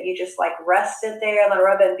yoni that you just like rest it there, let it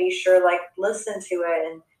rub it, and be sure, like, listen to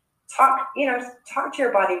it and talk to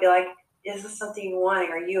your body. Be like, is this something you want?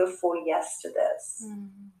 Are you a full yes to this?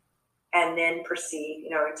 And then proceed,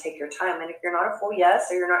 and take your time. And if you're not a full yes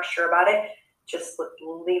or you're not sure about it, just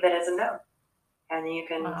leave it as a no. And then you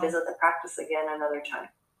can visit the practice again another time.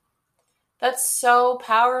 That's so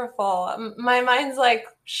powerful. My mind's like,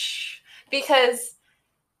 shh. Because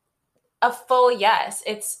a full yes,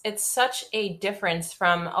 it's such a difference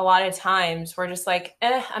from a lot of times we're just like,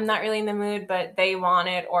 I'm not really in the mood, but they want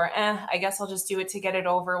it, or I guess I'll just do it to get it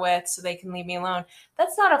over with so they can leave me alone.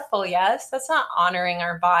 That's not a full yes. That's not honoring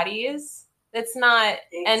our bodies. It's not.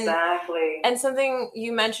 Exactly. And something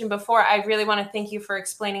you mentioned before, I really want to thank you for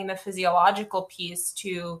explaining the physiological piece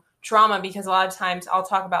to trauma, because a lot of times I'll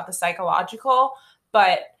talk about the psychological,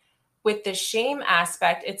 but with the shame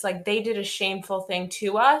aspect, it's like they did a shameful thing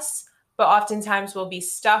to us, but oftentimes we'll be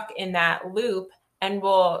stuck in that loop and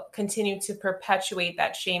we'll continue to perpetuate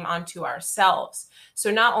that shame onto ourselves. So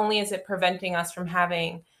not only is it preventing us from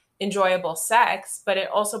having enjoyable sex, but it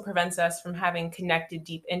also prevents us from having connected,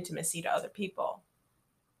 deep intimacy to other people.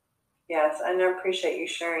 Yes, and I appreciate you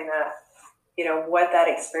sharing that, what that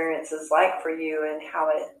experience is like for you and how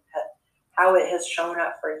it has shown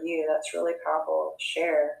up for you. That's really powerful to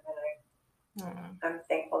share. And I'm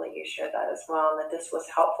thankful that you shared that as well, and that this was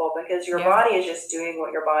helpful, because your body is just doing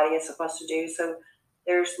what your body is supposed to do. So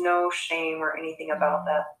there's no shame or anything about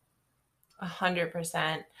that.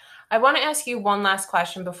 100%. I want to ask you one last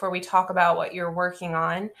question before we talk about what you're working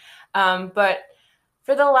on. But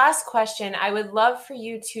for the last question, I would love for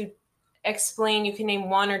you to explain, you can name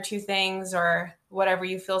one or two things or whatever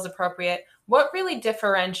you feel is appropriate. What really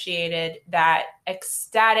differentiated that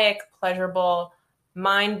ecstatic, pleasurable,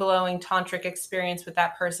 mind-blowing tantric experience with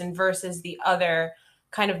that person versus the other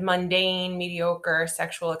kind of mundane, mediocre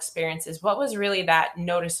sexual experiences? What was really that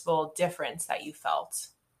noticeable difference that you felt?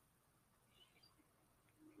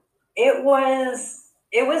 It was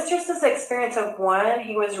just this experience of, one,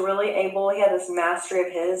 he was really able, he had this mastery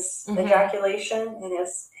of his ejaculation and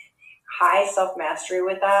his high self-mastery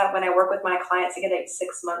with that. When I work with my clients, it can take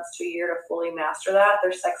 6 months to a year to fully master that.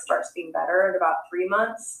 Their sex starts being better at about 3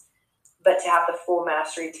 months, but to have the full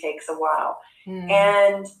mastery takes a while.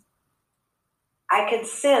 And I could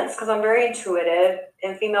sense, because I'm very intuitive,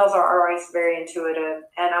 and females are always very intuitive,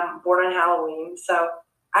 and I'm born on Halloween, so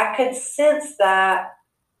I could sense that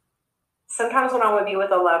sometimes when I would be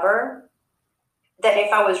with a lover, that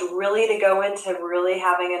if I was really to go into really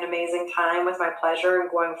having an amazing time with my pleasure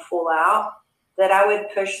and going full out, that I would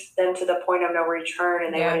push them to the point of no return,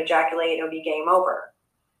 and they would ejaculate and it would be game over.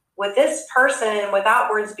 With this person,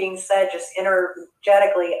 without words being said, just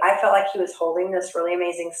energetically, I felt like he was holding this really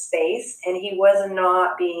amazing space, and he was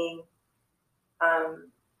not being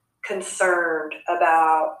concerned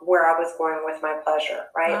about where I was going with my pleasure,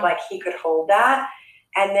 right? Wow. Like, he could hold that.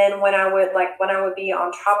 And then when I would be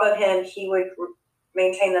on top of him, he would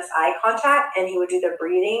maintain this eye contact, and he would do the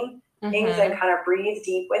breathing things and kind of breathe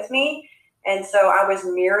deep with me. And so I was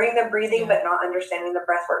mirroring the breathing, but not understanding the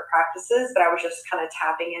breathwork practices, but I was just kind of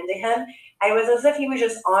tapping into him. And it was as if he was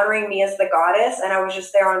just honoring me as the goddess, and I was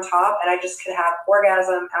just there on top, and I just could have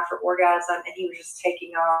orgasm after orgasm, and he was just taking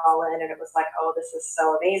it all in, and it was like, oh, this is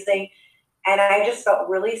so amazing. And I just felt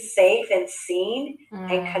really safe and seen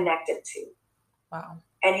and connected to. Wow.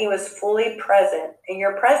 And he was fully present, and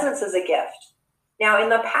your presence is a gift. Now, in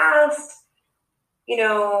the past,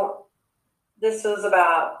 this was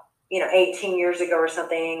about 18 years ago or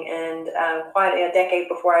something, and quite a decade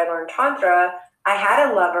before I learned Tantra, I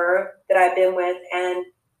had a lover that I'd been with, and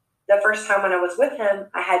the first time when I was with him,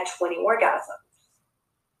 I had 20 orgasms.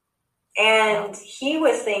 And he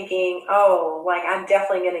was thinking, oh, like, I'm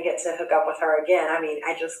definitely going to get to hook up with her again. I mean,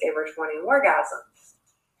 I just gave her 20 orgasms.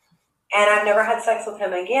 And I've never had sex with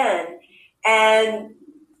him again. And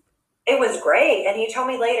it was great. And he told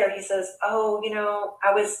me later, he says, oh,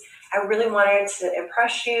 I really wanted to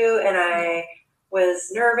impress you, and I was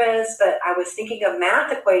nervous, but I was thinking of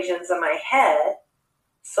math equations in my head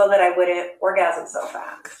so that I wouldn't orgasm so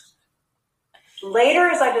fast. Later,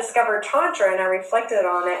 as I discovered Tantra and I reflected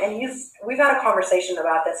on it, and we've had a conversation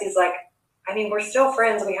about this. He's like, I mean, we're still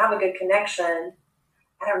friends. We have a good connection.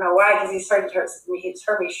 I don't know why, because he's heard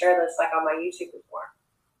me share this like on my YouTube before.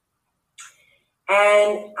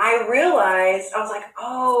 And I realized, I was like,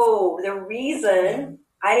 oh, the reason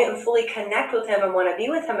I didn't fully connect with him and want to be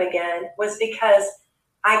with him again was because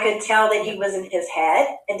I could tell that he was in his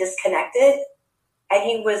head and disconnected. And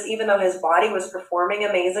he was, even though his body was performing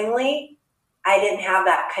amazingly, I didn't have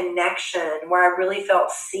that connection where I really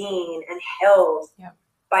felt seen and held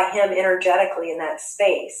by him energetically in that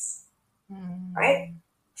space. Right?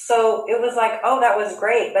 So it was like, oh, that was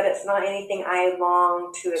great, but it's not anything I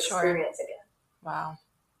long to experience again. Wow.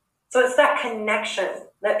 So it's that connection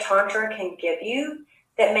that Tantra can give you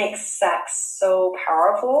that makes sex so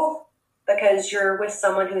powerful, because you're with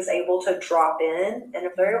someone who's able to drop in. And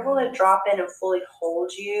if they're able to drop in and fully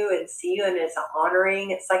hold you and see you, and it's an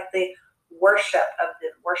honoring, it's like the worship of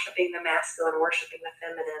worshiping the masculine, worshiping the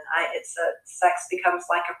feminine. Sex becomes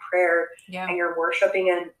like a prayer, and you're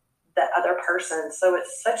worshiping the other person. So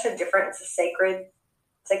it's a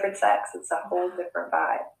sacred sex. It's a whole different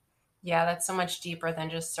vibe. Yeah, that's so much deeper than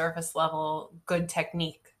just surface level good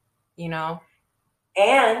technique,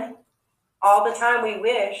 And all the time we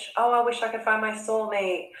wish, I wish I could find my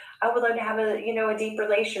soulmate. I would love to have a deep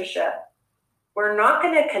relationship. We're not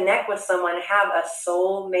going to connect with someone and have a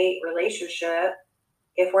soulmate relationship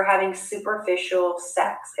if we're having superficial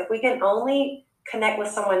sex. If we can only connect with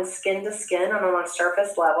someone skin to skin on a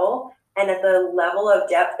surface level, and at the level of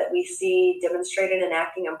depth that we see demonstrated in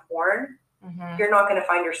acting and porn, you're not going to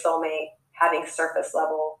find your soulmate having surface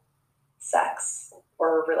level sex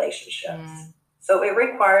or relationships. So it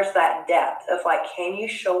requires that depth of like, can you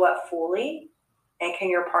show up fully, and can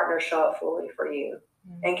your partner show up fully for you?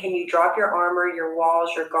 And can you drop your armor, your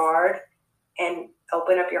walls, your guard, and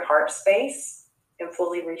open up your heart space and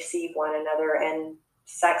fully receive one another? And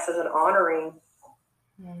sex is an honoring.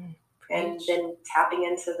 And then tapping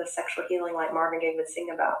into the sexual healing like Marvin Gaye would sing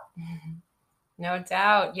about. No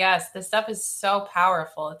doubt. Yes, this stuff is so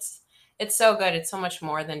powerful. It's so good. It's so much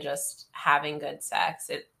more than just having good sex.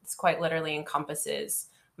 It's quite literally encompasses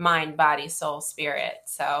mind, body, soul, spirit.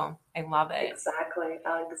 So I love it. Exactly.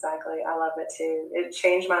 I love it too. It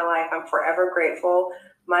changed my life. I'm forever grateful.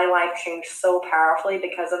 My life changed so powerfully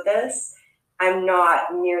because of this. I'm not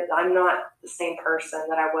the same person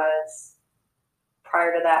that I was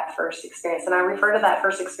prior to that first experience. And I refer to that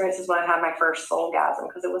first experience as when I had my first soulgasm,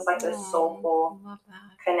 because it was like this soulful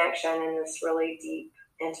connection and this really deep,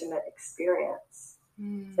 intimate experience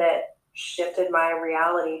that shifted my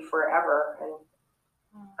reality forever. And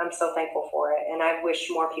I'm so thankful for it. And I wish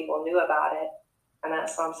more people knew about it. And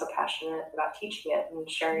that's why I'm so passionate about teaching it and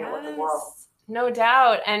sharing it with the world. No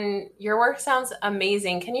doubt. And your work sounds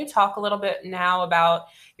amazing. Can you talk a little bit now about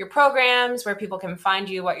your programs, where people can find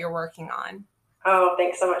you, what you're working on? Oh,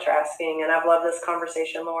 thanks so much for asking. And I've loved this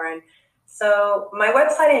conversation, Lauren. So my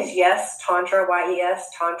website is Yes Tantra, Y-E-S,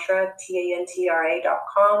 Tantra,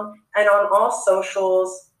 Tantra.com. And on all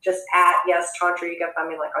socials, just at Yes Tantra. You can find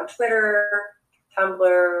me like on Twitter,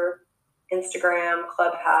 Tumblr, Instagram,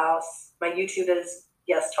 Clubhouse. My YouTube is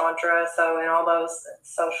Yes Tantra. So in all those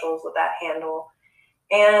socials with that handle.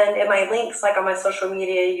 And in my links, like on my social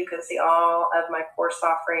media, you can see all of my course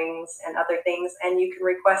offerings and other things. And you can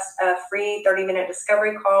request a free 30-minute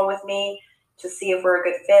discovery call with me to see if we're a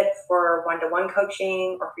good fit for one-to-one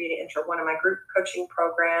coaching or for you to enter one of my group coaching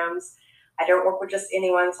programs. I don't work with just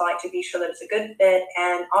anyone, so I like to be sure that it's a good fit,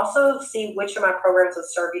 and also see which of my programs would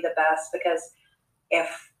serve you the best, because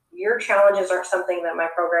if your challenges aren't something that my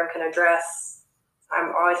program can address,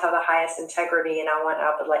 I'm always have the highest integrity, and I want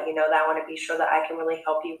to let you know that I want to be sure that I can really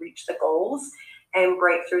help you reach the goals and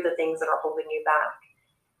break through the things that are holding you back.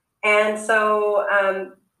 And so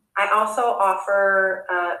I also offer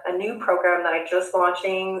a new program that I'm just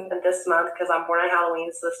launching this month, because I'm born on Halloween,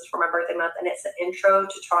 so this is for my birthday month, and it's an Intro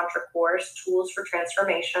to Tantra course, Tools for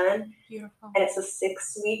Transformation. Beautiful. And it's a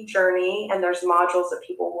 6-week journey, and there's modules that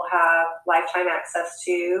people will have lifetime access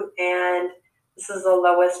to, and this is the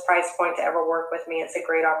lowest price point to ever work with me. It's a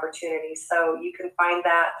great opportunity. So you can find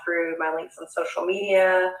that through my links on social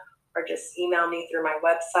media, or just email me through my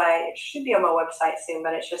website. It should be on my website soon,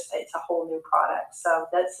 but it's a whole new product. So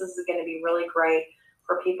this is going to be really great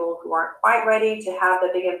for people who aren't quite ready to have the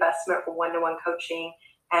big investment for one-to-one coaching.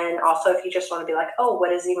 And also if you just want to be like, oh,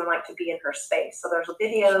 what is it even like to be in her space? So there's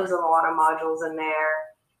videos and a lot of modules in there.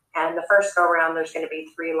 And the first go around, there's going to be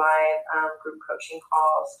 3 live group coaching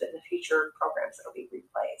calls, but in the future programs, it'll be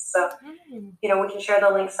replayed. So, we can share the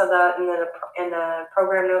links of that in the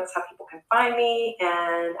program notes, how people can find me.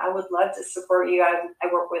 And I would love to support you.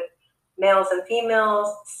 I work with males and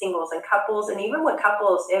females, singles and couples. And even with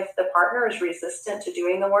couples, if the partner is resistant to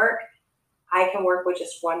doing the work, I can work with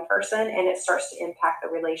just one person, and it starts to impact the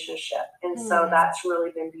relationship. And so that's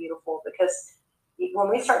really been beautiful, because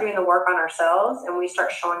when we start doing the work on ourselves and we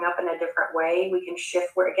start showing up in a different way, we can shift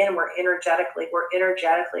we're energetically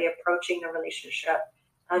approaching the relationship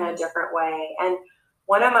in a different way. And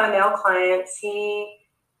one of my male clients,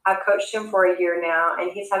 I've coached him for a year now,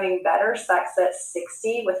 and he's having better sex at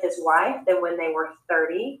 60 with his wife than when they were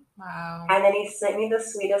 30. Wow. And then he sent me the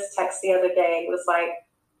sweetest text the other day. It was like,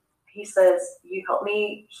 he says, you helped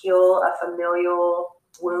me heal a familial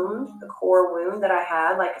wound, the core wound that I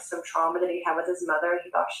had, like some trauma that he had with his mother.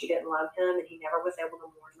 He thought she didn't love him, and he never was able to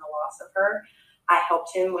mourn the loss of her. I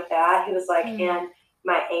helped him with that. He was like, and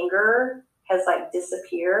my anger has like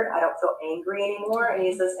disappeared. I don't feel angry anymore. And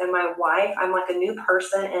he says, and my wife, I'm like a new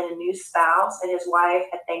person and a new spouse. And his wife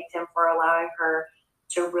had thanked him for allowing her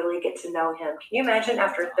to really get to know him. Can you imagine,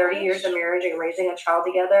 after 30 years of marriage and raising a child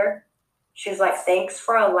together? She's like, thanks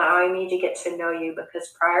for allowing me to get to know you,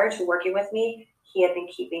 because prior to working with me, he had been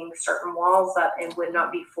keeping certain walls up and would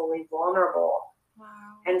not be fully vulnerable. Wow.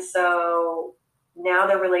 And so now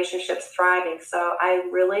the relationship's thriving. So I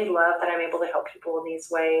really love that I'm able to help people in these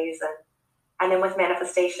ways. And then with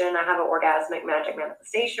manifestation, I have an orgasmic magic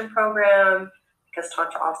manifestation program, because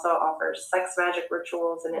Tantra also offers sex magic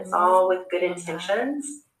rituals, and it's all with good intentions.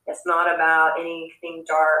 It's not about anything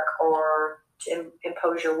dark or to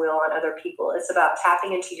impose your will on other people. It's about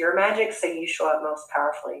tapping into your magic so you show up most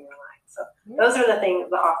powerfully in your life. So those are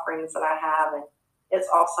the offerings that I have, and it's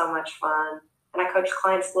all so much fun. And I coach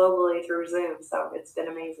clients globally through Zoom, so it's been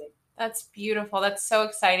amazing. That's beautiful. That's so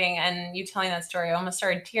exciting. And you telling that story, I almost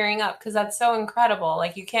started tearing up because that's so incredible.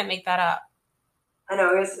 Like, you can't make that up. I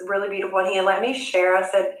know, it was really beautiful. And he had let me share. I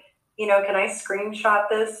said, can I screenshot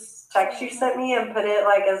this text you sent me and put it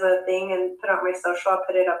like as a thing and put it on my social? I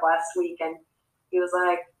put it up last week. And he was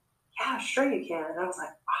like, yeah, sure you can. And I was like,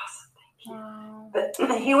 awesome, thank you. Wow.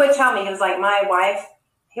 But he would tell me, he was like, my wife,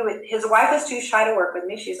 his wife was too shy to work with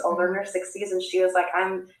me. She's older in her 60s. And she was like,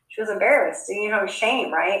 she was embarrassed. And,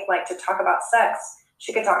 shame, right? Like, to talk about sex.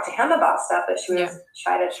 She could talk to him about stuff, but she was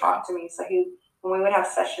shy to talk to me. So when we would have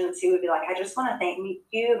sessions, he would be like, I just want to thank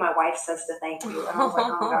you. My wife says to thank you. And I was like,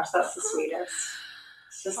 oh my gosh, that's the sweetest.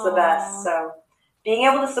 It's just the best. So being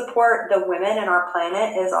able to support the women in our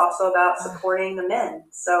planet is also about supporting the men.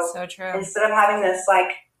 So true. Instead of having this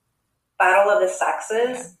like battle of the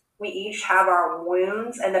sexes, we each have our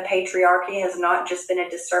wounds, and the patriarchy has not just been a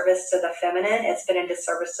disservice to the feminine, it's been a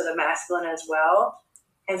disservice to the masculine as well.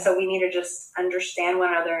 And so we need to just understand one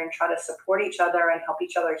another and try to support each other and help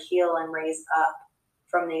each other heal and raise up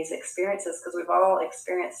from these experiences, because we've all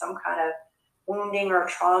experienced some kind of wounding or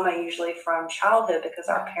trauma, usually from childhood, because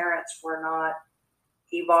our parents were not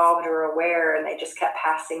evolved or aware, and they just kept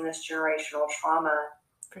passing this generational trauma.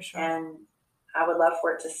 For sure. And I would love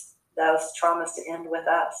for those traumas to end with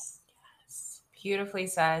us. Yes. Beautifully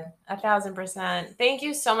said. 1,000%. Thank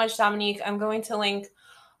you so much, Dominique. I'm going to link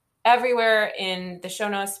everywhere in the show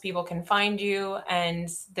notes people can find you. And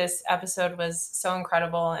this episode was so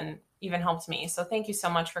incredible and even helped me. So thank you so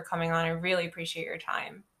much for coming on. I really appreciate your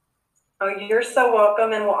time. Oh, you're so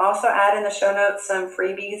welcome. And we'll also add in the show notes some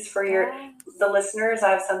freebies for the listeners.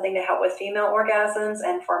 I have something to help with female orgasms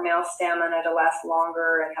and for male stamina to last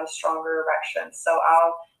longer and have stronger erections. So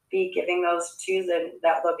I'll be giving those too, and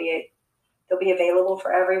they'll be available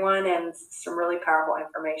for everyone, and some really powerful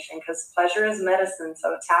information, because pleasure is medicine.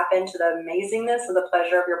 So tap into the amazingness of the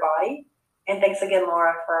pleasure of your body. And thanks again,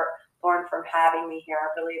 Lauren, for having me here. I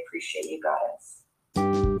really appreciate you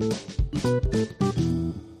guys.